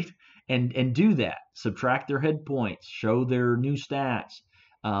themselves, right? And do that. Subtract their hit points, show their new stats.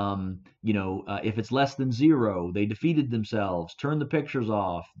 If it's less than 0, they defeated themselves. Turn the pictures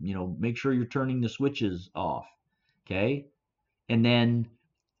off. Make sure you're turning the switches off. Okay, and then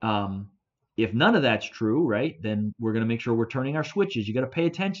if none of that's true, right, then we're going to make sure we're turning our switches. You got to pay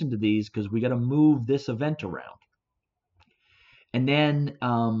attention to these because we got to move this event around. And then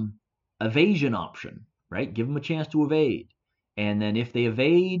evasion option, right? Give them a chance to evade. And then if they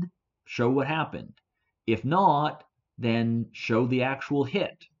evade, show what happened. If not, then show the actual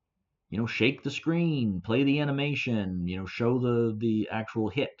hit. Shake the screen, play the animation, show the actual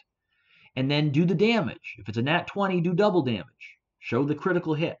hit. And then do the damage. If it's a nat 20, do double damage. Show the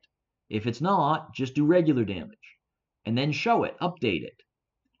critical hit. If it's not, just do regular damage. And then show it, update it.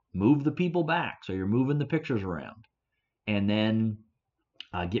 Move the people back, so you're moving the pictures around. And then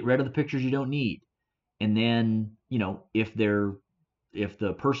get rid of the pictures you don't need. And then, if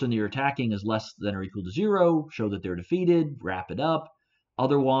the person that you're attacking is less than or equal to 0, show that they're defeated, wrap it up.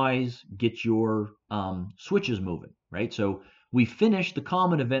 Otherwise, get your switches moving, right? So we finished the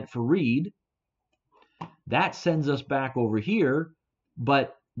common event for read. That sends us back over here,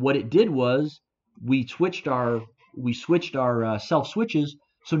 but what it did was we switched our self switches.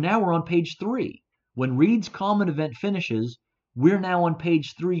 So now we're on page 3. When read's common event finishes, we're now on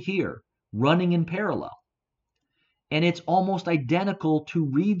page 3 here, running in parallel. And it's almost identical to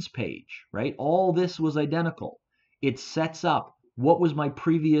read's page, right? All this was identical. It sets up what was my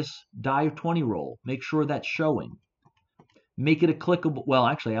previous die 20 roll. Make sure that's showing. Make it a clickable. Well,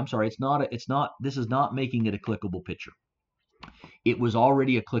 actually, I'm sorry. This is not making it a clickable picture. It was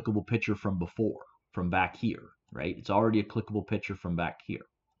already a clickable picture from before, from back here, right? It's already a clickable picture from back here.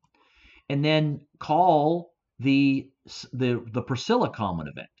 And then call the Priscilla common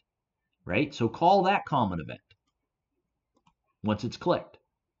event, right? So call that common event once it's clicked.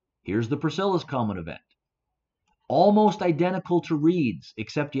 Here's the Priscilla's common event. Almost identical to read's,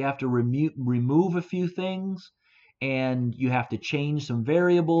 except you have to remove a few things, and you have to change some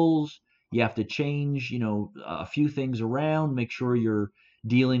variables. You have to change, a few things around. Make sure you're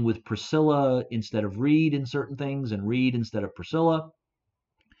dealing with Priscilla instead of Reed in certain things, and Reed instead of Priscilla.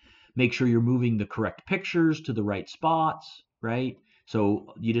 Make sure you're moving the correct pictures to the right spots, right?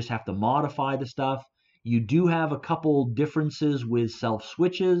 So you just have to modify the stuff. You do have a couple differences with self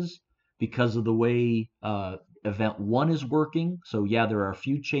switches because of the way event 1 is working. So yeah, there are a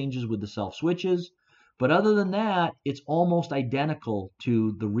few changes with the self switches, but other than that, it's almost identical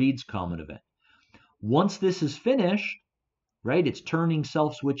to the read's common event. Once this is finished, right, it's turning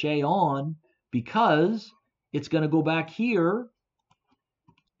self switch A on because it's going to go back here.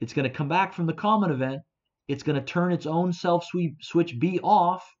 It's going to come back from the common event. It's going to turn its own self switch B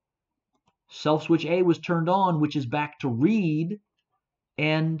off. Self switch A was turned on, which is back to read,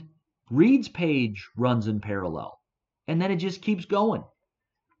 and read's page runs in parallel. And then it just keeps going.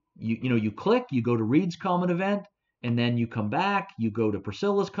 You click, you go to read's common event, and then you come back, you go to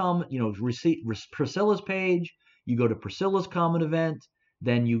Priscilla's Priscilla's page, you go to Priscilla's common event,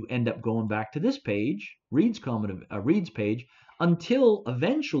 then you end up going back to this page, read's page, until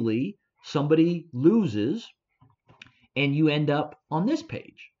eventually somebody loses and you end up on this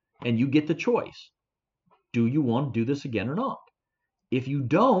page and you get the choice. Do you want to do this again or not? If you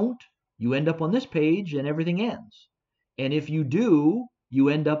don't, you end up on this page and everything ends. And if you do, you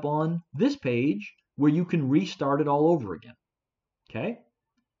end up on this page where you can restart it all over again. Okay?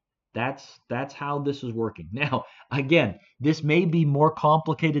 That's how this is working. Now, again, this may be more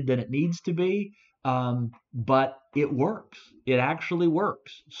complicated than it needs to be, but it works. It actually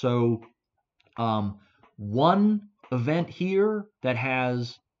works. So one event here that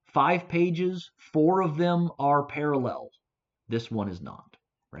has 5 pages, 4 of them are parallel. This one is not,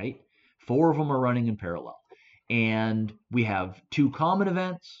 right? 4 of them are running in parallel. And we have 2 common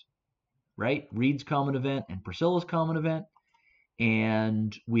events. right? Reed's common event and Priscilla's common event.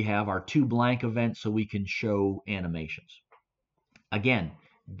 And we have our 2 blank events so we can show animations. Again,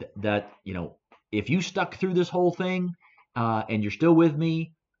 that, if you stuck through this whole thing and you're still with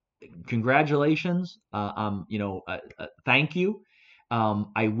me, congratulations. Thank you.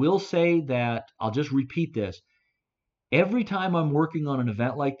 I will say that I'll just repeat this. Every time I'm working on an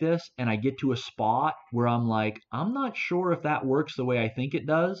event like this and I get to a spot where I'm like, I'm not sure if that works the way I think it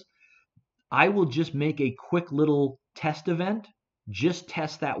does, I will just make a quick little test event. Just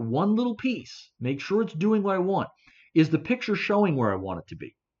test that one little piece. Make sure it's doing what I want. Is the picture showing where I want it to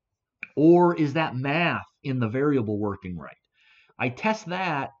be? Or is that math in the variable working right? I test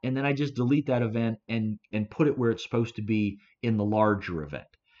that and then I just delete that event and put it where it's supposed to be in the larger event.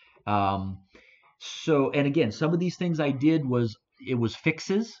 And again, some of these things I did was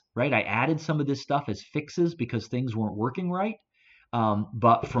fixes, right? I added some of this stuff as fixes because things weren't working right.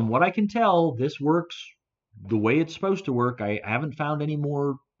 But from what I can tell, this works the way it's supposed to work. I haven't found any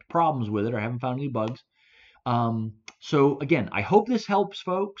more problems with it. I haven't found any bugs. So again, I hope this helps,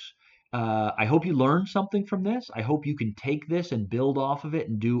 folks. I hope you learned something from this. I hope you can take this and build off of it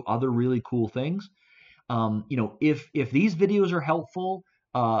and do other really cool things. If these videos are helpful,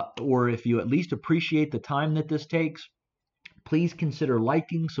 or if you at least appreciate the time that this takes, please consider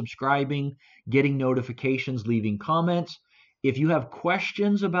liking, subscribing, getting notifications, leaving comments. If you have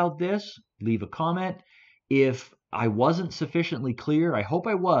questions about this, leave a comment. If I wasn't sufficiently clear, I hope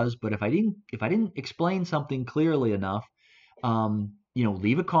I was, but if I didn't explain something clearly enough,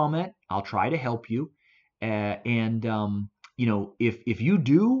 leave a comment. I'll try to help you. If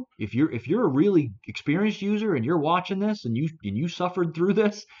you're a really experienced user and you're watching this and you suffered through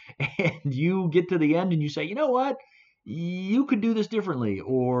this and you get to the end and you say, you know what? You could do this differently,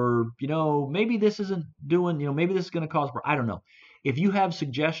 or maybe this isn't doing, maybe this is going to cause, I don't know. If you have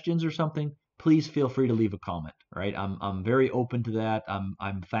suggestions or something, please feel free to leave a comment. Right? I'm very open to that.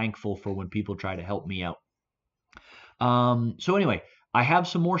 I'm thankful for when people try to help me out. So anyway, I have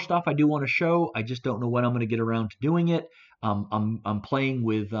some more stuff I do want to show. I just don't know when I'm going to get around to doing it. I'm playing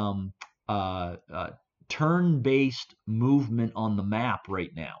with turn-based movement on the map right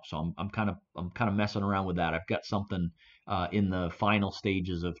now, so I'm kind of messing around with that. I've got something in the final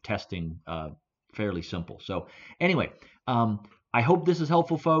stages of testing, fairly simple. So anyway, I hope this is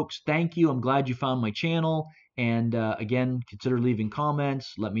helpful, folks. Thank you. I'm glad you found my channel. And again, consider leaving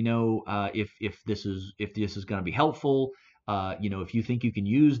comments. Let me know if this is going to be helpful. If you think you can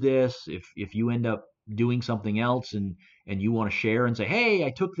use this, if you end up doing something else and you want to share and say, hey,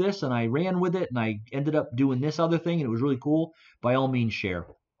 I took this and I ran with it and I ended up doing this other thing and it was really cool, by all means share.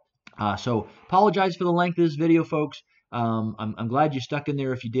 So apologize for the length of this video, folks. I'm glad you stuck in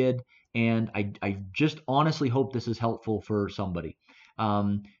there if you did, and I just honestly hope this is helpful for somebody.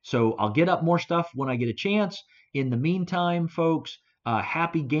 So I'll get up more stuff when I get a chance. In the meantime, folks,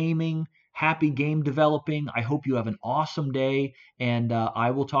 happy gaming, happy game developing. I hope you have an awesome day, and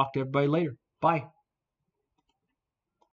I will talk to everybody later. Bye.